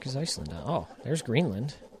 Where the fuck is Iceland now? Oh, there's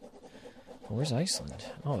Greenland. Where's Iceland?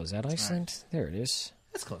 Oh, is that Iceland? Right. There it is.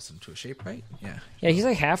 That's close to a shape, right? Yeah. Yeah, he's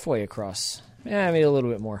like halfway across. Yeah, maybe a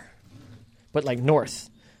little bit more. But like north.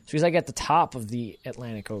 So he's like at the top of the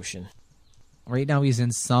Atlantic Ocean. Right now he's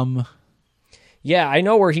in some... Yeah, I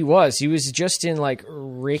know where he was. He was just in like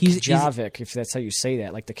Reykjavik, if that's how you say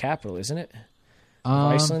that. Like the capital, isn't it?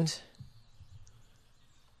 Of Iceland?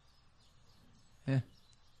 Yeah.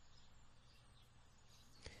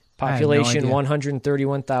 Population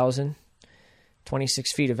 131,000.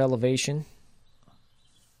 26 feet of elevation.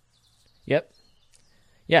 Yep.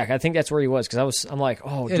 Yeah, I think that's where he was because I'm like,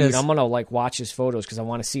 oh, dude, I'm gonna like watch his photos because I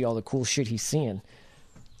want to see all the cool shit he's seeing.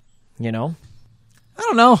 You know? I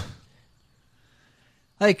don't know.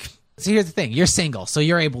 Like, so here's the thing: you're single, so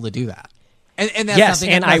you're able to do that. And that's yes,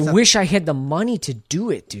 and I wish I had the money to do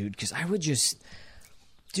it, dude, because I would just,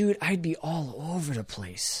 dude, I'd be all over the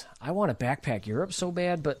place. I want to backpack Europe so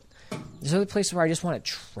bad, but there's other places where I just want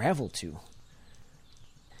to travel to.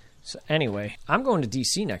 So anyway, I'm going to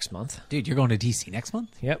D.C. next month. Dude, you're going to D.C. next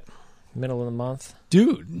month? Yep, middle of the month.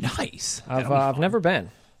 Dude, nice. I've never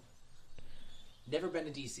been. Never been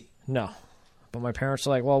to D.C.? No. But my parents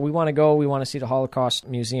are like, well, we want to go. We want to see the Holocaust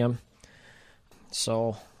Museum.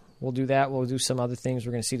 So we'll do that. We'll do some other things.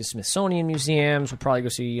 We're going to see the Smithsonian museums. We'll probably go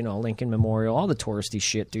see, Lincoln Memorial, all the touristy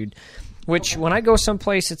shit, dude. Which, when I go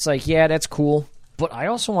someplace, it's like, yeah, that's cool. But I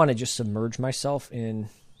also want to just submerge myself in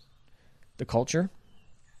the culture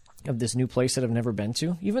of this new place that I've never been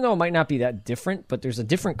to. Even though it might not be that different, but there's a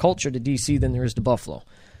different culture to D.C. than there is to Buffalo.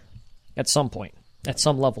 At some point. At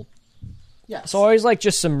some level. Yes. So I always like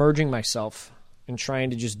just submerging myself and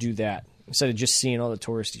trying to just do that instead of just seeing all the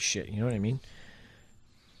touristy shit. You know what I mean?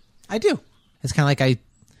 I do. It's kind of like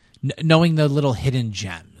knowing the little hidden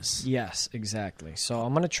gems. Yes, exactly. So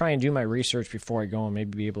I'm going to try and do my research before I go and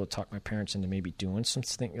maybe be able to talk my parents into maybe doing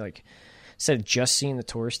something like instead of just seeing the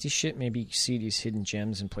touristy shit, maybe see these hidden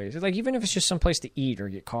gems in places. Like even if it's just someplace to eat or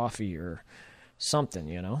get coffee or something,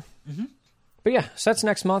 Mm-hmm. But yeah, so that's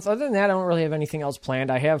next month. Other than that, I don't really have anything else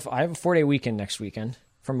planned. I have a 4-day weekend next weekend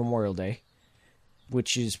for Memorial Day,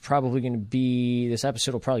 which is probably going to be, this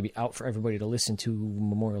episode will probably be out for everybody to listen to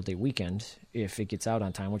Memorial Day weekend if it gets out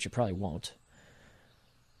on time, which it probably won't.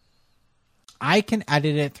 I can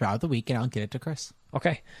edit it throughout the week and I'll get it to Chris.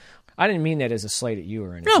 Okay. I didn't mean that as a slight at you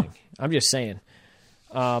or anything. No. I'm just saying.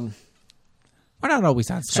 We're not always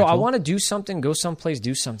on schedule. So I want to do something, go someplace,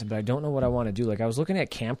 do something, but I don't know what I want to do. Like I was looking at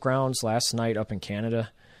campgrounds last night up in Canada,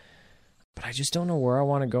 but I just don't know where I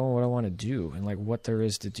want to go and what I want to do and like what there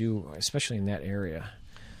is to do, especially in that area.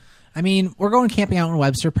 I mean, we're going camping out in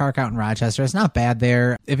Webster Park out in Rochester. It's not bad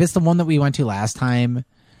there. If it's the one that we went to last time,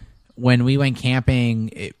 when we went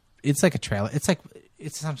camping, it's like a trailer. It's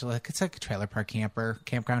essentially like a trailer park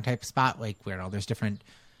campground type spot. Like where there's different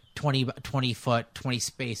 20 foot, 20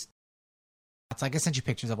 space. It's like I sent you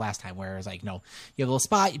pictures of last time where it's like, no, you have a little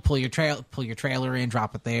spot, you pull your trailer in,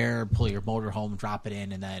 drop it there, pull your motor home, drop it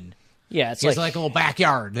in, and then it's like a little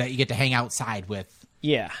backyard that you get to hang outside with.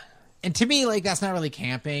 Yeah. And to me, like that's not really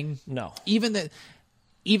camping. No. That's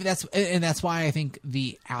why I think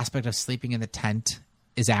the aspect of sleeping in the tent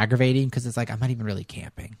is aggravating because it's like I'm not even really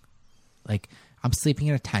camping. Like I'm sleeping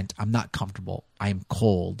in a tent. I'm not comfortable. I am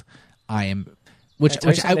cold. That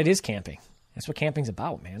is camping. That's what camping's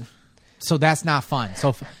about, man. So that's not fun.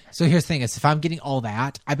 So here's the thing: is if I'm getting all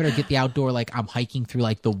that, I better get the outdoor. Like I'm hiking through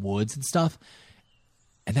like the woods and stuff,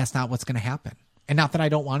 and that's not what's going to happen. And not that I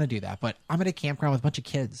don't want to do that, but I'm at a campground with a bunch of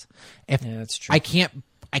kids. Yeah, that's true. I can't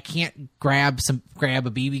grab a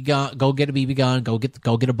BB gun, go get a BB gun, go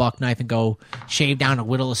get a buck knife, and go shave down a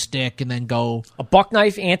whittle a stick, and then go a buck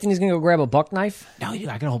knife. Anthony's gonna go grab a buck knife. No, dude,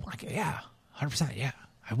 I got a whole 100%. Yeah,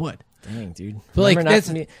 I would. Dang, dude. But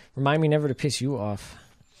remind me never to piss you off.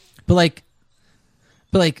 But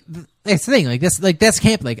that's the thing. Like that's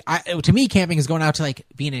camp. Like to me, camping is going out to like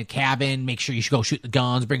being in a cabin. Make sure you should go shoot the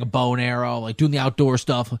guns, bring a bow and arrow, like doing the outdoor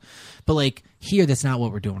stuff. But like here, that's not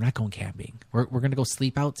what we're doing. We're not going camping. We're gonna go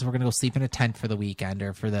sleep out. So we're gonna go sleep in a tent for the weekend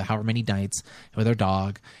or for the however many nights with our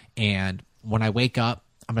dog. And when I wake up,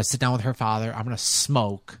 I'm gonna sit down with her father. I'm gonna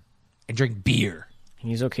smoke and drink beer. And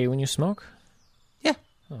he's okay when you smoke? Yeah.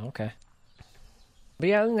 Oh, okay. But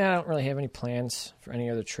yeah, other than that, I don't really have any plans for any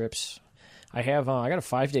other trips. I got a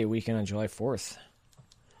 5-day weekend on July 4th.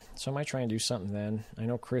 So I might try and do something then. I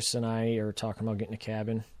know Chris and I are talking about getting a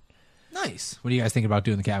cabin. Nice. What do you guys think about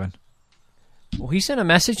doing the cabin? Well, he sent a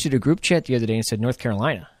message to the group chat the other day and said North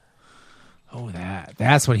Carolina. Oh,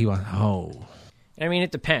 that's what he wants. Oh. I mean,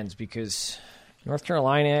 it depends because North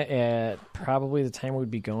Carolina at probably the time we'd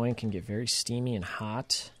be going can get very steamy and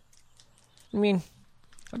hot. I mean,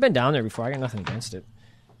 I've been down there before. I got nothing against it.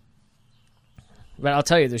 But I'll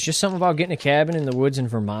tell you, there's just something about getting a cabin in the woods in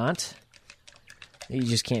Vermont that you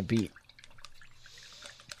just can't beat.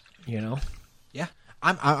 You know? Yeah.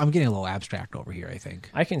 I'm getting a little abstract over here, I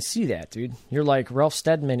think. I can see that, dude. You're like Ralph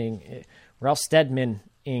Steadmaning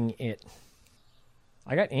it.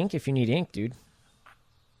 I got ink if you need ink, dude.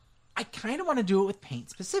 I kind of want to do it with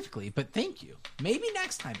paint specifically, but thank you. Maybe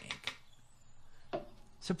next time ink.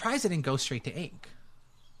 Surprised I didn't go straight to ink.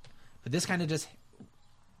 But this kind of just...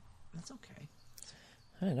 That's okay.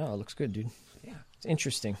 I know. It looks good, dude. Yeah. It's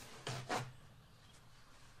interesting.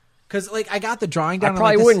 Because, like, I got the drawing down. I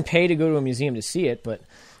probably wouldn't pay to go to a museum to see it, but...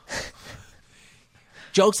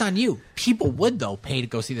 Joke's on you. People would, though, pay to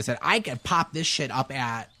go see this. I could pop this shit up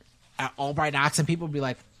at Albright Knox, and people would be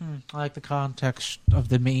like, I like the context of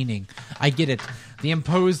the meaning. I get it. The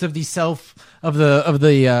imposed of the self... of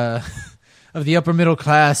the upper middle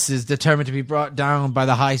class is determined to be brought down by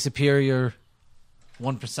the high superior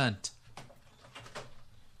 1%.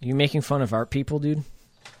 You making fun of art people, dude?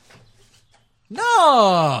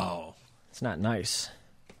 No! It's not nice.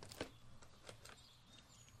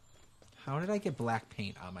 How did I get black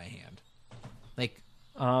paint on my hand? Like...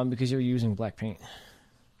 because you're using black paint.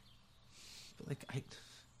 Like,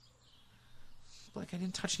 Like I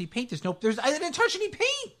didn't touch any paint. I didn't touch any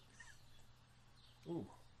paint. Ooh,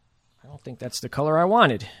 I don't think that's the color I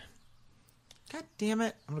wanted. God damn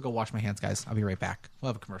it. I'm going to go wash my hands, guys. I'll be right back. We'll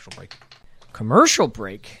have a commercial break. Commercial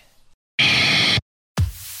break?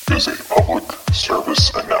 Is a public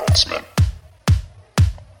service announcement.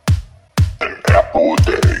 An apple a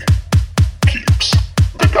day keeps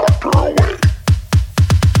the doctor away.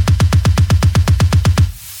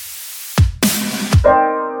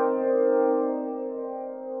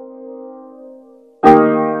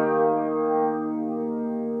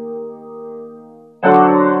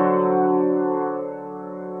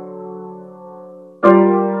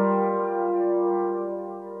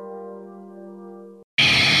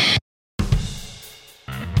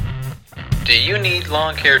 Do you need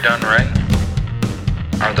lawn care done right?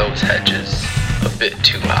 Are those hedges a bit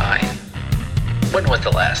too high? When was the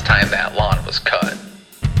last time that lawn was cut?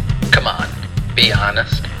 Come on, be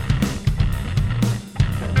honest.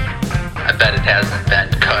 I bet it hasn't been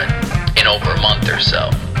cut in over a month or so.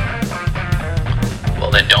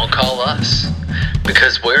 Well then don't call us,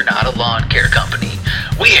 because we're not a lawn care company.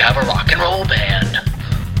 We have a rock and roll band.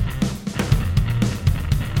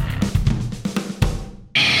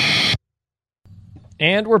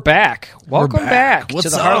 And we're back. Welcome back to What's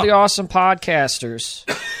the up? Hardly Awesome Podcasters.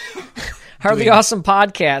 Hardly Awesome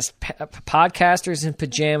Podcast. Podcasters in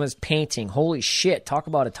Pajamas Painting. Holy shit. Talk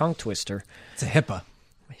about a tongue twister. It's a HIPAA.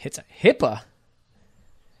 It's a HIPAA.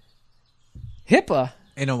 HIPAA?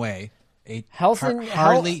 In a way.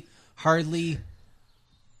 Hardly.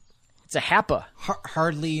 It's a HAPA.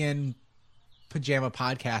 Hardly in pajama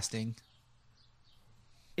podcasting.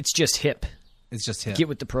 It's just hip. It's just hip. Get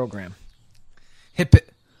with the program. Hip it.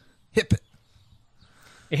 Hip it.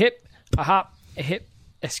 A hip, a hop, a hip,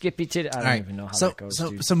 a skippy tit. I don't even know how that goes,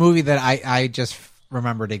 dude. It's a movie that I just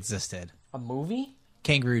remembered existed. A movie?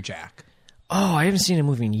 Kangaroo Jack. Oh, I haven't seen a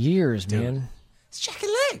movie in years, man. It's Jack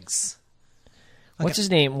and Legs. What's his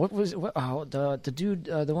name? The dude,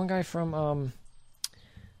 the one guy from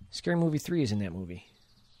Scary Movie 3 is in that movie.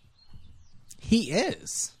 He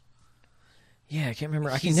is. Yeah, I can't remember.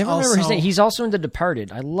 I can He's never remember his also- name. He's also in The Departed.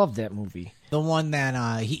 I love that movie. The one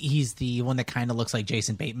that he's the one that kind of looks like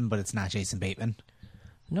Jason Bateman, but it's not Jason Bateman.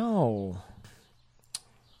 No.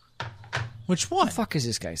 Which What one? the fuck is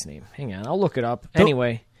this guy's name? Hang on, I'll look it up.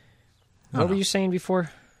 Anyway, what were you saying before?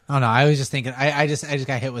 Oh no, I was just thinking. I just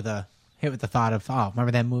got hit with the thought of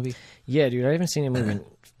remember that movie? Yeah, dude, I haven't seen a movie in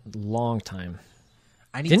a long time.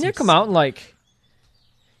 I need Didn't some- it come out in like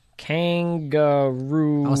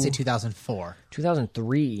Kangaroo? I want to say 2004.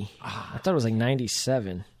 2003. I thought it was like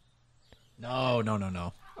 97.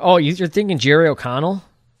 No. Oh, you're thinking Jerry O'Connell?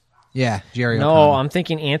 Yeah, Jerry. No, O'Connell. I'm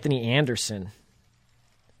thinking Anthony Anderson.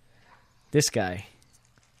 This guy.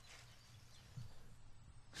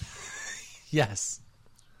 Yes,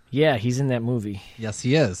 Yeah, he's in that movie. yes,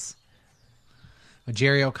 he is.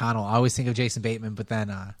 Jerry O'Connell. I always think of Jason Bateman, but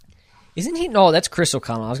then Isn't he? No, that's Chris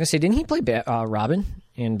O'Connell. I was going to say, didn't he play Robin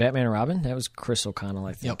in Batman and Robin? That was Chris O'Connell,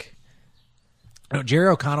 I think. no, Jerry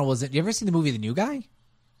O'Connell was it? You ever seen the movie The New Guy?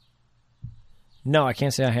 No, I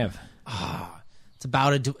can't say I have. It's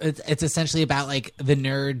about it's essentially about like the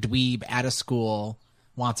nerd dweeb at a school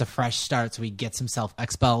wants a fresh start, so he gets himself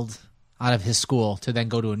expelled out of his school to then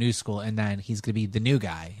go to a new school, and then he's going to be the new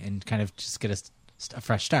guy and kind of just get a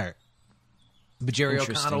fresh start. But Jerry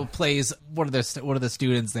O'Connell plays one of the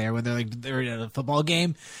students there when they're at a football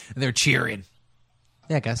game and they're cheering.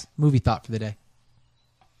 Yeah, guys, movie thought for the day.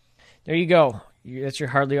 There you go. That's your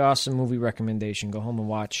Hardly Awesome movie recommendation. Go home and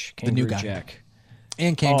watch Kangaroo New Guy. Jack.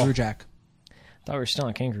 And Kangaroo Jack. Thought we were still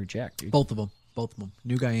on Kangaroo Jack, dude. Both of them.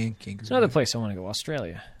 New Guy and Kangaroo. It's another place I want to go.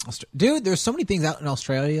 Australia. Dude, there's so many things out in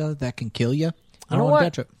Australia that can kill you. I You don't know want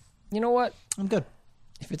what? to touch it. You know what? I'm good.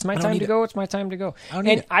 If it's my don't time need to it. go, it's my time to go. I don't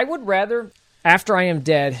need And it. I would rather, after I am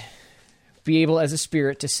dead, be able as a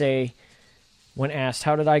spirit to say, when asked,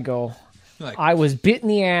 how did I go? Like- I was bit in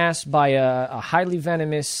the ass by a highly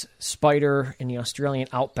venomous spider in the Australian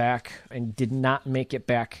outback and did not make it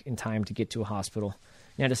back in time to get to a hospital.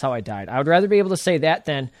 That is how I died. I would rather be able to say that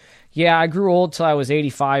than, yeah, I grew old till I was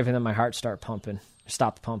 85 and then my heart stopped pumping.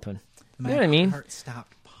 You know what I mean? My heart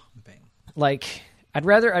stopped pumping. Like, I'd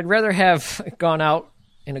rather have gone out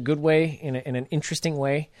in a good way, in an interesting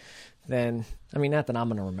way, than, I mean, not that I'm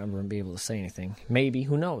going to remember and be able to say anything. Maybe,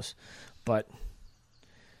 who knows? But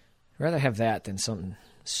I'd rather have that than something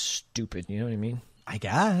stupid, you know what I mean? I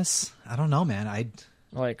guess. I don't know, man. I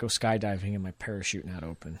like go skydiving and my parachute not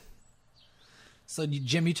open. So,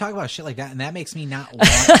 Jim, you talk about shit like that, and that makes me not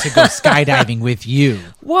want to go skydiving with you.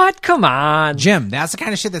 What? Come on. Jim, that's the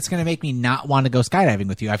kind of shit that's going to make me not want to go skydiving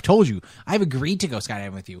with you. I've told you. I've agreed to go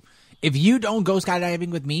skydiving with you. If you don't go skydiving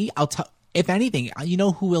with me, I'll tell. If anything, you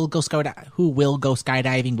know who will go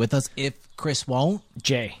skydiving with us if Chris won't?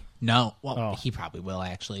 Jay. No. Well, he probably will,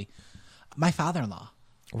 actually. My father-in-law.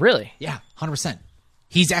 Really? Yeah, 100%.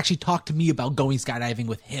 He's actually talked to me about going skydiving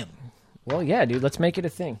with him. Well, yeah, dude. Let's make it a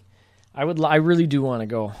thing. I really do want to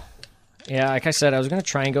go. Yeah, like I said, I was going to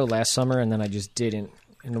try and go last summer, and then I just didn't.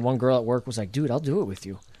 And the one girl at work was like, dude, I'll do it with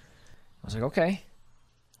you. I was like, okay.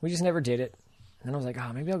 We just never did it. And then I was like,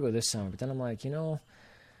 maybe I'll go this summer. But then I'm like,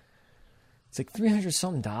 it's like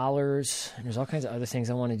 $300-something, and there's all kinds of other things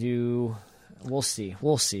I want to do. We'll see.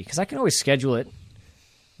 Because I can always schedule it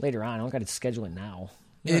later on. I don't got to schedule it now.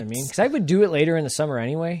 You know what I mean? Because I would do it later in the summer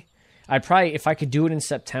anyway. I'd probably, if I could do it in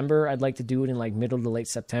September, I'd like to do it in like middle to late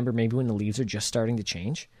September, maybe when the leaves are just starting to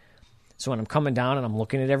change. So when I'm coming down and I'm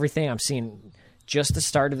looking at everything, I'm seeing just the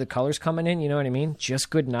start of the colors coming in. You know what I mean? Just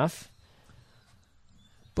good enough.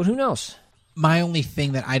 But who knows? My only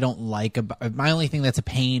thing that I don't like about my only thing that's a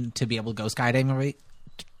pain to be able to go skydiving, right?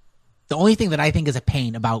 The only thing that I think is a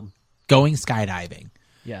pain about going skydiving,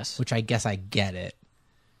 yes, which I guess I get it,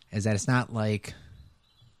 is that it's not like,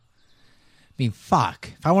 I mean, fuck.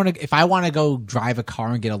 If I want to go drive a car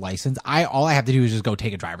and get a license, all I have to do is just go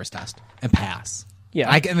take a driver's test and pass.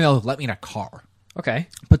 Yeah, and they'll let me in a car. Okay,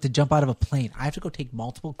 but to jump out of a plane, I have to go take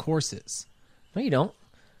multiple courses. No, you don't.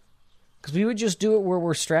 Because we would just do it where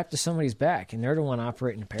we're strapped to somebody's back, and they're the one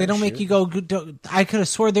operating the parachute. They don't make you go. I could have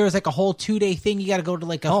swore there was like a whole 2-day thing. You got to go to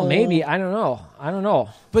like a whole. Maybe. I don't know.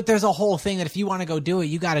 But there's a whole thing that if you want to go do it,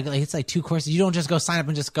 you got to. Like, it's like 2 courses. You don't just go sign up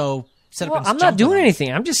and just go set up. And I'm not doing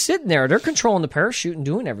anything. I'm just sitting there. They're controlling the parachute and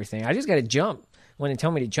doing everything. I just got to jump when they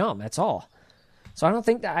tell me to jump. That's all. So I don't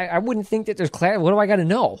think that I wouldn't think that there's clarity. What do I got to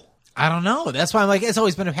know? I don't know. That's why I'm like, it's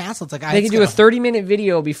always been a hassle. It's like they can do a 30-minute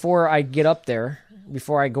video before I get up there.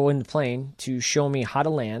 Before I go in the plane to show me how to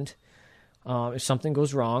land. If something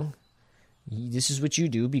goes wrong, this is what you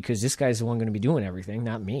do because this guy's the one going to be doing everything,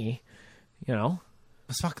 not me.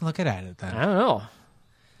 Let's fucking look at it then. I don't know.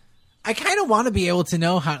 I kind of want to be able to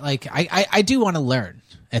know how. Like, I do want to learn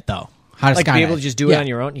it though. How to like skydive. Be able to just do it on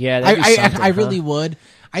your own. Yeah, that'd be something, I really would.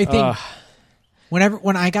 I think.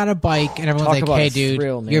 When I got a bike and everyone's like, "Hey,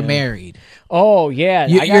 dude, you're married." Oh yeah,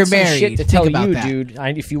 I got you're some married. shit to tell you, that. dude.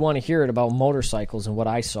 If you want to hear it about motorcycles and what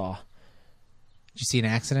I saw. Did you see an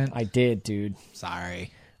accident? I did, dude.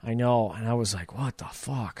 Sorry. I know, and I was like, "What the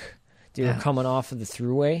fuck?" Dude, I'm coming off of the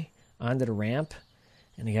thruway onto the ramp,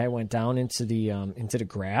 and the guy went down into the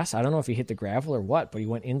grass. I don't know if he hit the gravel or what, but he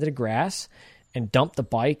went into the grass and dumped the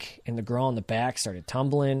bike, and the girl on the back started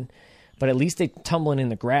tumbling. But at least they tumbling in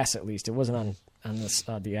the grass. At least it wasn't on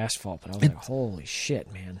the asphalt, but I was like, holy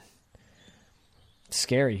shit, man. It's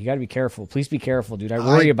scary. You got to be careful. Please be careful, dude. I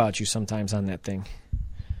worry about you sometimes on that thing.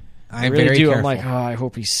 I really very do. Careful. I'm like, I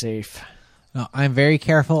hope he's safe. No, I'm very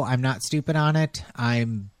careful. I'm not stupid on it.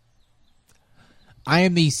 I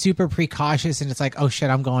am the super precautious, and it's like, oh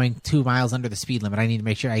shit, I'm going 2 miles under the speed limit. I need to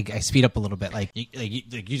make sure I speed up a little bit. Like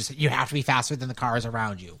you have to be faster than the cars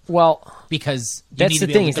around you. Well, because that's the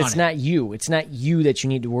thing. It's not you. It's not you that you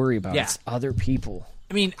need to worry about. Yeah. It's other people.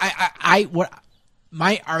 I mean, what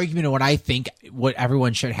my argument and what I think what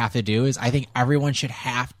everyone should have to do is I think everyone should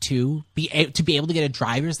have to be able to get a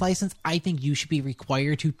driver's license. I think you should be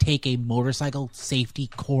required to take a motorcycle safety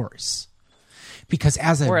course. Because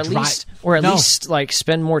as a or at least like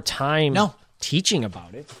spend more time teaching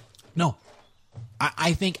about it. No,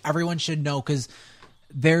 I think everyone should know because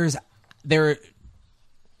the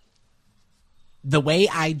way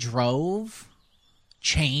I drove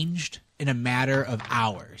changed in a matter of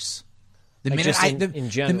hours. In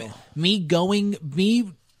general,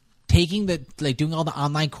 taking doing all the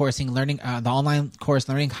online coursing, learning the online course,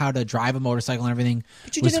 learning how to drive a motorcycle and everything.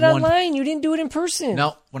 But you did it online. You didn't do it in person.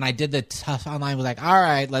 No, when I did the tough online, I was like, all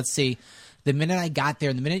right, let's see. The minute I got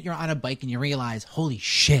there, the minute you're on a bike and you realize, holy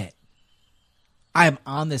shit, I'm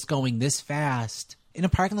on this going this fast in a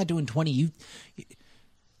parking lot doing 20.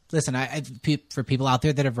 Listen, for people out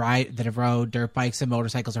there that have rode dirt bikes and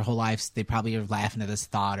motorcycles their whole lives, they probably are laughing at this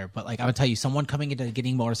thought. But like I'm gonna tell you, someone coming into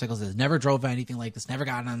getting motorcycles has never drove anything like this, never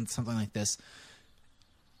gotten on something like this,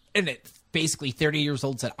 and it basically 30 years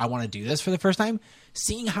old said, "I want to do this for the first time."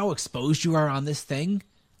 Seeing how exposed you are on this thing,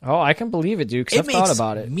 oh, I can believe it, dude. Because I've thought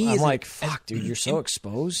about it. I'm like, fuck, dude, you're so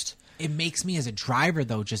exposed. It makes me as a driver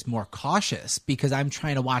though just more cautious because I'm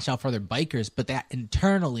trying to watch out for other bikers, but that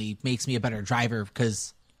internally makes me a better driver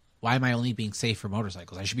because. Why am I only being safe for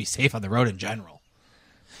motorcycles? I should be safe on the road in general.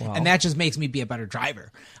 Wow. And that just makes me be a better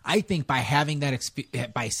driver. I think by having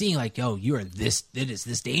that by seeing like, yo, it is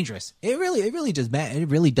this dangerous. It really does matter. It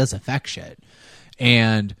really does affect shit.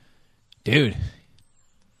 And dude,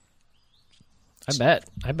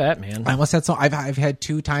 I bet, man. I almost had I've had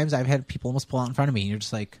 2 times I've had people almost pull out in front of me, and you're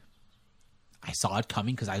just like, I saw it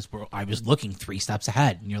coming because I was looking 3 steps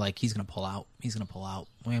ahead, and you're like, he's gonna pull out. He's gonna pull out.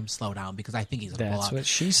 We have to slow down because I think he's gonna pull out. That's what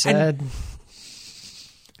she said.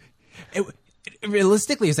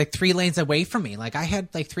 Realistically, it was like 3 lanes away from me. Like I had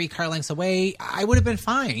like 3 car lengths away. I would have been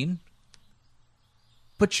fine.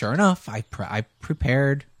 But sure enough, I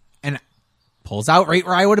prepared and pulls out right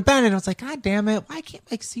where I would have been, and I was like, God damn it! Why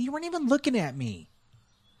can't see? You weren't even looking at me.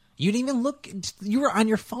 You didn't even look. You were on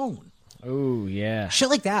your phone. Oh yeah, shit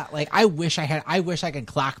like that. Like I wish I could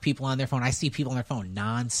clock people on their phone. I see people on their phone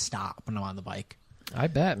nonstop when I'm on the bike. I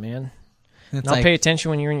bet, man. It's Now like, pay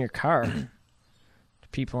attention when you're in your car to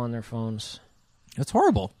people on their phones. It's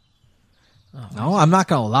horrible. Oh, no, I'm not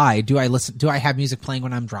gonna lie. Do I have music playing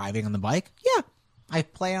when I'm driving on the bike? Yeah, I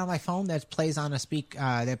play it on my phone. That plays on a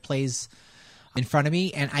that plays in front of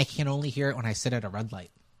me, and I can only hear it when I sit at a red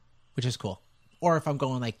light, which is cool. Or if I'm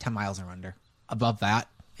going like 10 miles or under. Above that,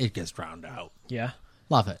 it gets drowned out. Yeah.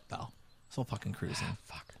 Love it, though. So fucking cruising.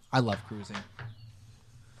 Fuck. I love cruising.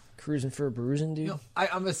 Cruising for a bruising, dude? You know, I'm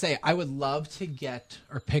going to say, I would love to get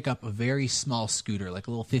or pick up a very small scooter, like a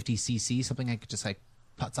little 50cc, something I could just like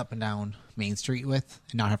putz up and down Main Street with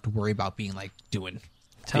and not have to worry about being like doing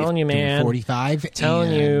 45.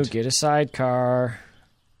 Telling you, get a sidecar.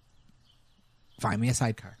 Find me a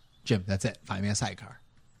sidecar. Jim, that's it. Find me a sidecar.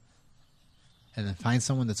 And then find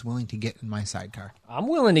someone that's willing to get in my sidecar. I'm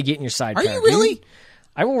willing to get in your sidecar. Are you really? Dude.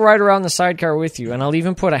 I will ride around the sidecar with you, and I'll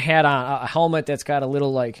even put a hat on, a helmet that's got a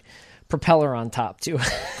little like propeller on top too.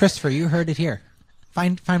 Christopher, you heard it here.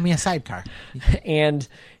 Find me a sidecar. and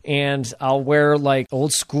I'll wear like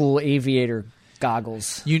old school aviator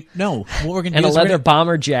goggles. What we're gonna do and a is leather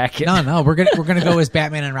bomber jacket. No, we're gonna go as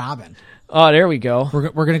Batman and Robin. Oh, there we go.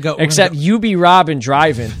 We're gonna go. Except you be Robin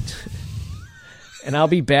driving. And I'll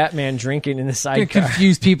be Batman drinking in the sidecar.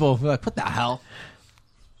 Confuse people. Like, what the hell?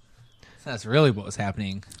 That's really what was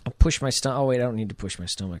happening. I'll push my stomach. Oh, wait, I don't need to push my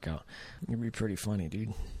stomach out. It'd be pretty funny,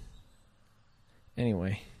 dude.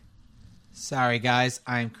 Anyway. Sorry, guys.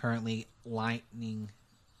 I'm currently lining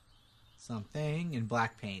something in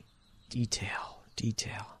black paint. Detail.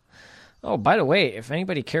 Oh, by the way, if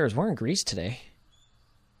anybody cares, we're in Greece today.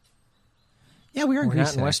 Yeah, we're in Greece not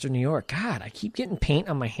in today. Western New York. God, I keep getting paint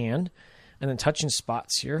on my hand. And then touching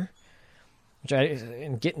spots here,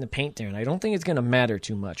 and getting the paint there. And I don't think it's going to matter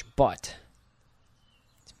too much, but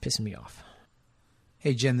it's pissing me off.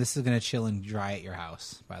 Hey, Jim, this is going to chill and dry at your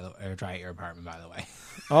house, or dry at your apartment, by the way.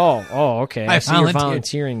 Oh, okay. I see you're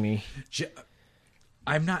volunteering me.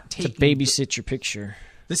 I'm not taking... To babysit your picture.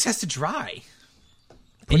 This has to dry.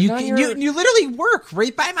 And you literally work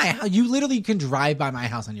right by my house. You literally can drive by my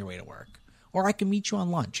house on your way to work. Or I can meet you on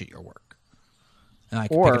lunch at your work. And I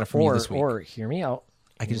can pick it up from you this week. Or, hear me out.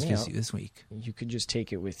 I can just visit you this week. You could just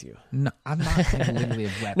take it with you. No, I'm not literally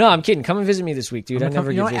a wet. No, I'm kidding. Come and visit me this week, dude. I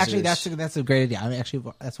never get visitors. Actually, that's a great idea.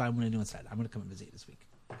 That's what I'm going to do instead. I'm going to come and visit you this week.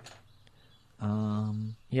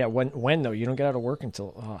 Yeah, when though? You don't get out of work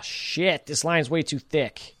until... Oh, shit. This line's way too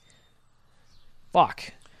thick.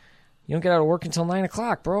 Fuck. You don't get out of work until 9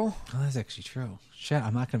 o'clock, bro. Oh, that's actually true. Shit,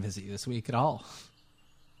 I'm not going to visit you this week at all.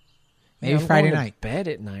 Maybe Friday night. Bed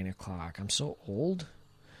at 9 o'clock. I'm so old.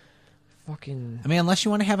 Fucking. I mean, unless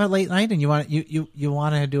you want to have a late night and you want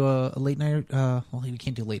to do a late night. Well, you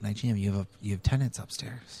can't do late night, Jim. You have tenants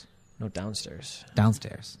upstairs. No, downstairs.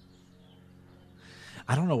 Downstairs.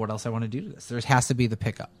 I don't know what else I want to do to this. There has to be the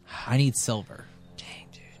pickup. I need silver. Dang,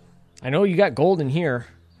 dude. I know you got gold in here.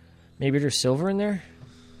 Maybe there's silver in there.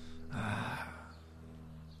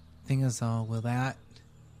 Thing is, will that?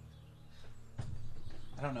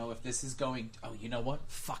 I don't know if this is going... Oh, you know what?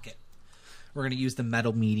 Fuck it. We're going to use the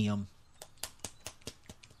metal medium.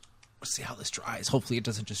 Let's see how this dries. Hopefully it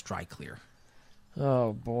doesn't just dry clear.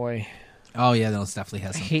 Oh, boy. Oh, yeah, that definitely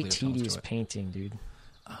has some clear I hate tedious painting, dude.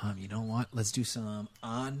 You know what? Let's do some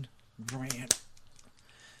on-brand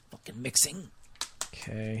fucking mixing.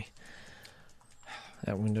 Okay.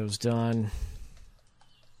 That window's done.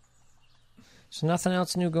 So nothing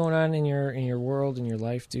else new going on in your world, in your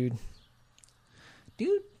life, dude?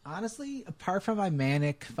 Dude, honestly, apart from my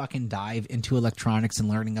manic fucking dive into electronics and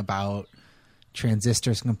learning about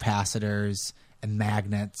transistors and capacitors and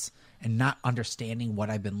magnets and not understanding what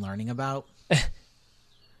I've been learning about.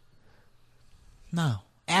 No,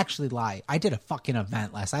 actually lie. I did a fucking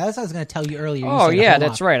event last night. That's what I was going to tell you earlier. Oh, yeah,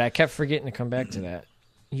 that's right. I kept forgetting to come back to that.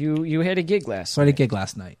 You had a gig last night. I had a gig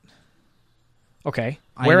last night. Okay.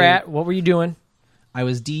 Where at? What were you doing? I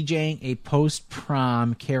was DJing a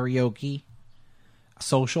post-prom karaoke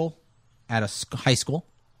social at a high school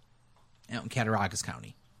out in Cattaraugus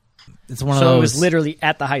County. It's one of So those. it was literally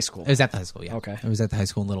at the high school. It was at the high school. Yeah. Okay. It was at the high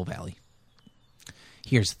school in Little Valley.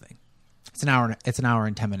 Here's the thing. It's an hour. It's an hour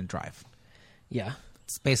and 10-minute drive. Yeah.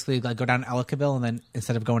 It's basically like go down to Ellicottville, and then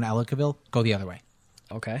instead of going to Ellicottville, go the other way.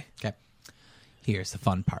 Okay. Okay. Here's the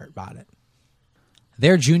fun part about it.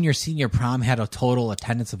 Their junior-senior prom had a total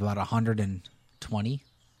attendance of about 120.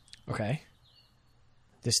 Okay.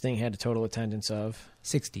 This thing had a total attendance of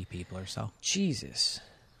 60 people or so. Jesus.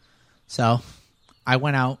 So I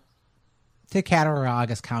went out to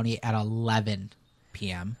Cattaraugus County at 11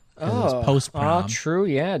 p.m. It was post-prom. Oh, true.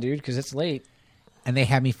 Yeah, dude, because it's late. And they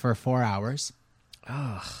had me for 4 hours.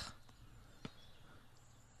 Ugh.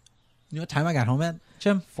 You know what time I got home at,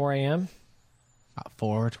 Jim? 4 a.m.? About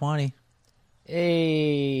 4:20.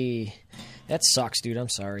 Hey. That sucks, dude. I'm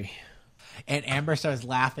sorry. And Amber starts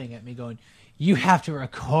laughing at me going, you have to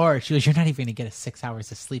record. She goes, you're not even going to get 6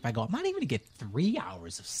 hours of sleep. I go, I'm not even going to get 3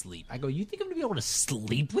 hours of sleep. I go, you think I'm going to be able to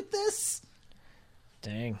sleep with this?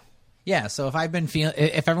 Dang. Yeah, so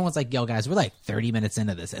if everyone's like, yo, guys, we're like 30 minutes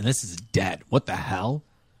into this, and this is dead. What the hell?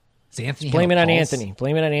 Is Anthony Blame it on pulse? Anthony.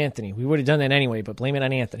 Blame it on Anthony. We would have done that anyway, but blame it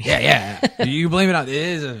on Anthony. Yeah. You blame it on, it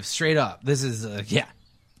is straight up. This is, yeah.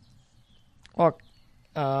 Well,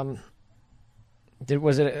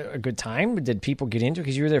 was it a good time? Did people get into it?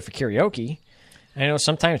 Because you were there for karaoke. I know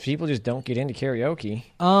sometimes people just don't get into karaoke.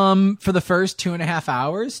 For the first 2.5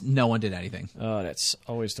 hours, no one did anything. Oh, that's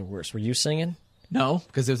always the worst. Were you singing? No,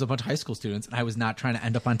 because there was a bunch of high school students, and I was not trying to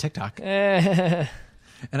end up on TikTok. And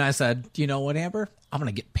I said, you know what, Amber? I'm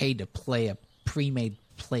going to get paid to play a pre-made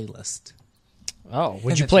playlist. Oh,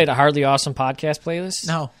 would you play the Hardly Awesome podcast playlist?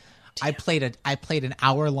 No. I played an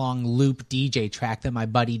hour-long loop DJ track that my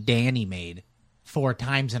buddy Danny made 4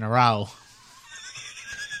 times in a row.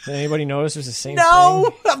 Did anybody notice it was the same No,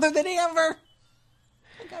 thing? other than Amber.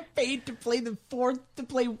 I got paid to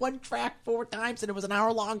play one track 4 times, and it was an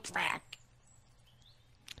hour-long track.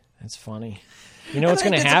 That's funny. You know what's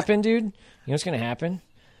going to happen, dude? You know what's going to happen?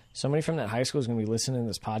 Somebody from that high school is going to be listening to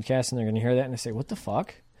this podcast, and they're going to hear that, and they say, what the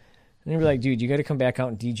fuck? And they'll be like, dude, you got to come back out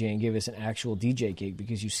and DJ and give us an actual DJ gig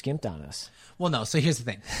because you skimped on us. Well, no. So here's the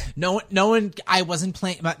thing. No one. I wasn't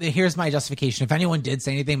playing. But here's my justification. If anyone did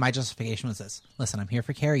say anything, my justification was this: listen, I'm here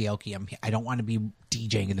for karaoke. I don't want to be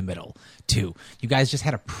DJing in the middle. 2, you guys just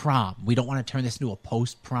had a prom. We don't want to turn this into a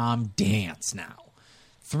post-prom dance now.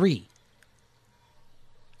 3,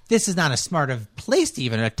 this is not a smart of place to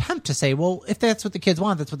even attempt to say, well, if that's what the kids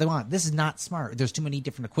want, that's what they want. This is not smart. There's too many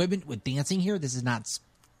different equipment with dancing here. This is not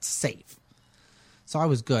safe. So I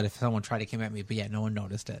was good if someone tried to come at me, but yeah, no one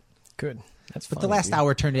noticed it. Good. That's But the last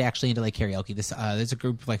hour turned it actually into like karaoke. There's a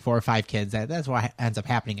group of like 4 or 5 kids. That's what ends up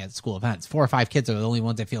happening at school events. 4 or 5 kids are the only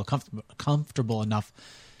ones that feel comfortable enough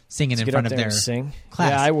singing in front of their sing. class.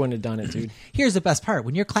 Yeah, I wouldn't have done it, dude. Here's the best part.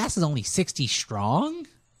 When your class is only 60 strong,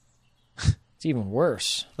 It's even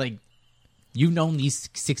worse. like you've known these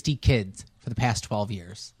 60 kids for the past 12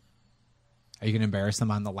 years. Are you going to embarrass them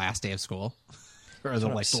on the last day of school? Or the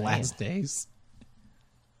last days?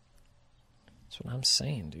 That's what I'm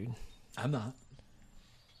saying, dude. I'm not.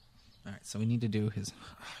 All right, so we need to do his...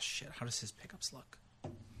 Oh, shit. How does his pickups look?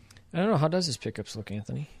 I don't know. How does his pickups look,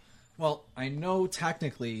 Anthony? Well, I know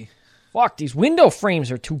technically... Fuck, these window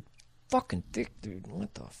frames are too fucking thick, dude.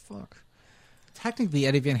 What the fuck? Technically,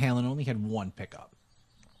 Eddie Van Halen only had 1 pickup.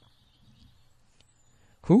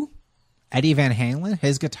 Who? Eddie Van Halen,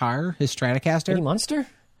 his guitar, his Stratocaster. Eddie Munster?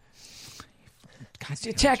 It's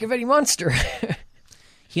the Attack of Eddie Munster.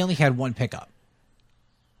 He only had 1 pickup.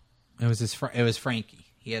 It was Frankie.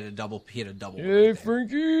 He had a double. Hey,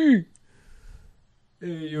 Frankie! Hey,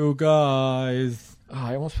 you guys. Oh,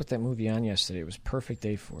 I almost put that movie on yesterday. It was a perfect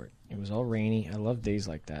day for it. It was all rainy. I love days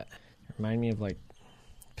like that. It reminded me of, like,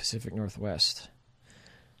 Pacific Northwest.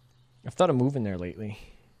 I've thought of moving there lately.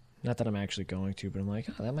 Not that I'm actually going to, but I'm like,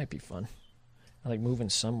 oh, that might be fun. I like moving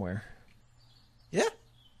somewhere. Yeah.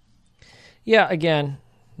 Yeah, again,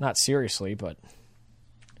 not seriously, but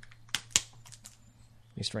at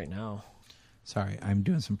least right now. Sorry, I'm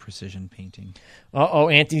doing some precision painting. Uh-oh,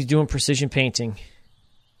 Anthony's doing precision painting.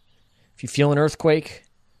 If you feel an earthquake,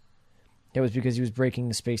 that was because he was breaking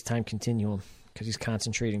the space-time continuum because he's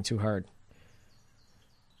concentrating too hard.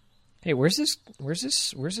 Hey, where's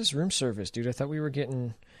this room service, dude? I thought we were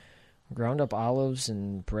getting ground up olives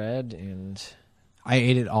and bread and I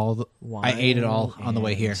ate it all. I ate it all on the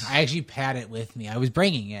way here. and- I actually had it with me. I was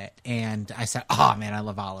bringing it, and I said, "Oh man, I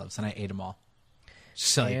love olives," and I ate them all.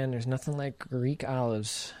 So Man, there's nothing like Greek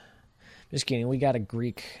olives. Just kidding. We got a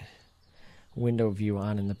Greek window view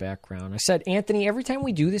on in the background. I said, Anthony, every time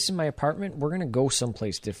we do this in my apartment, we're going to go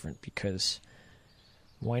someplace different because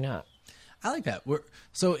why not? I like that.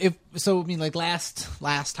 Like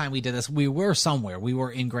last time we did this, we were somewhere. We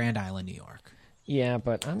were in Grand Island, New York. Yeah,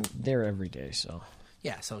 but I'm there every day, so.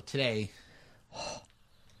 Yeah, so today.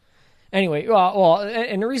 Anyway, well,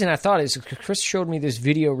 and the reason I thought is Chris showed me this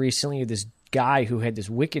video recently of this guy who had this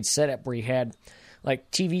wicked setup where he had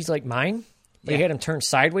like TVs like mine, but he had them turned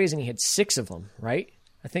sideways and he had 6 of them, right?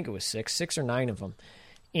 I think it was 6 or 9 of them.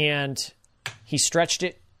 And he stretched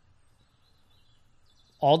it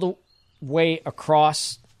all the way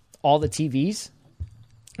across all the TVs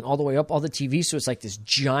and all the way up all the TVs. So it's like this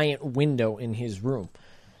giant window in his room.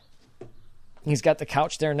 He's got the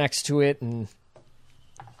couch there next to it and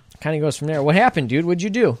kind of goes from there. What happened, dude? What'd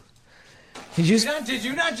you do? Did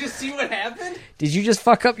you not just see what happened? Did you just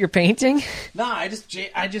fuck up your painting? No, I just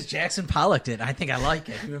Jackson Pollocked it. I think I like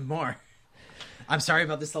it even more. I'm sorry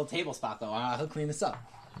about this little table spot, though. I'll clean this up.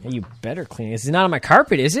 Yeah, you better clean it. It's not on my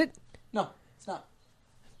carpet, is it? No, it's not.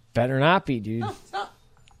 Better not be, dude. No, it's not.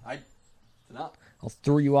 It's not. I'll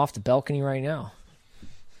throw you off the balcony right now.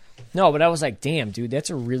 No, but I was like, damn, dude, that's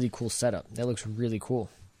a really cool setup. That looks really cool.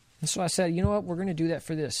 And so I said, you know what? We're going to do that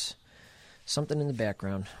for this. Something in the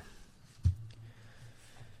background.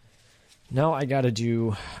 Now I got to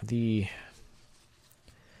do the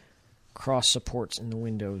cross supports in the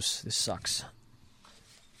windows. This sucks.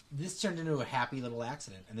 This turned into a happy little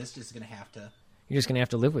accident, and this is going to have to... You're just going to have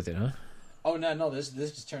to live with it, huh? Oh, no, this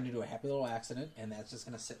just turned into a happy little accident, and that's just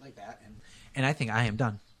going to sit like that. And I think I am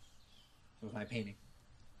done with my painting.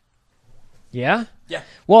 Yeah? Yeah.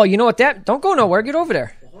 Well, you know what? Don't go nowhere. Get over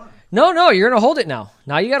there. Well, No, you're going to hold it now.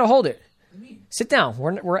 Now you got to hold it. What do you mean? Sit down.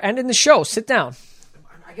 We're ending the show. Sit down.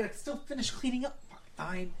 I got to still finish cleaning up.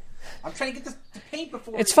 Fine. I'm trying to get the paint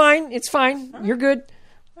before... It's fine. Right. You're good.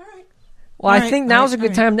 All right. Well, I think now's a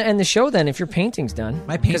good time to end the show then if your painting's done.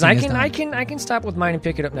 My painting is done. I can stop with mine and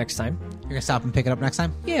pick it up next time. You're going to stop and pick it up next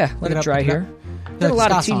time? Yeah, let it dry here. Did a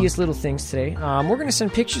lot of tedious little things today. We're going to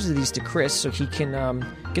send pictures of these to Chris so he can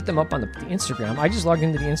get them up on the Instagram. I just logged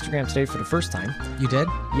into the Instagram today for the first time. You did?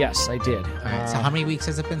 Yes, I did. All right. So how many weeks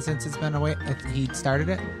has it been since it's been away? He started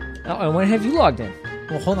it? Oh, and when have you logged in?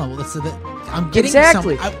 Well, hold on. I'm getting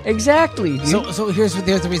Exactly. Dude. So here's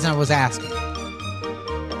the reason I was asking.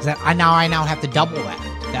 Is that I now have to double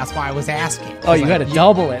that. That's why I was asking. Oh, you got to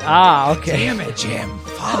double it. Ah, okay. Damn it, Jim.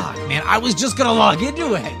 Fuck, man. I was just gonna log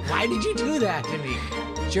into it. Why did you do that to me?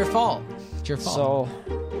 It's your fault. So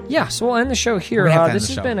we'll end the show here. This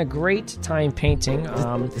has been a great time painting.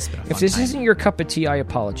 If this isn't your cup of tea, I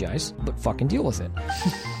apologize, but fucking deal with it.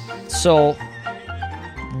 So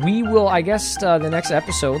we will, I guess, the next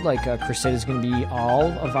episode, like Chris said, is going to be all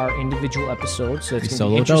of our individual episodes. So it's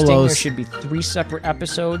going to be interesting. There should be 3 separate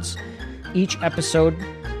episodes. Each episode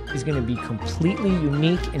is going to be completely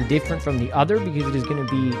unique and different from the other because it is going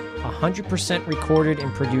to be 100% recorded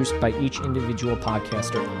and produced by each individual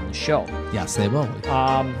podcaster on the show. Yes, they will.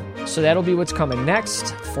 So that'll be what's coming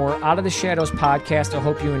next for Out of the Shadows podcast. I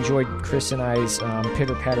hope you enjoyed Chris and I's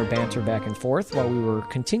pitter-patter banter back and forth while we were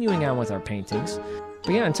continuing on with our paintings.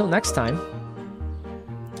 But yeah, until next time,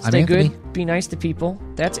 stay good, be nice to people.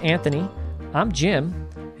 That's Anthony. I'm Jim,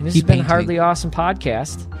 and this has been Hardly Awesome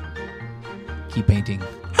Podcast. Keep painting.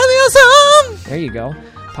 Hardly Awesome! There you go.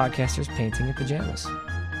 Podcasters painting in pajamas.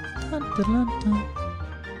 Dun, dun, dun, dun.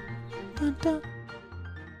 Dun, dun.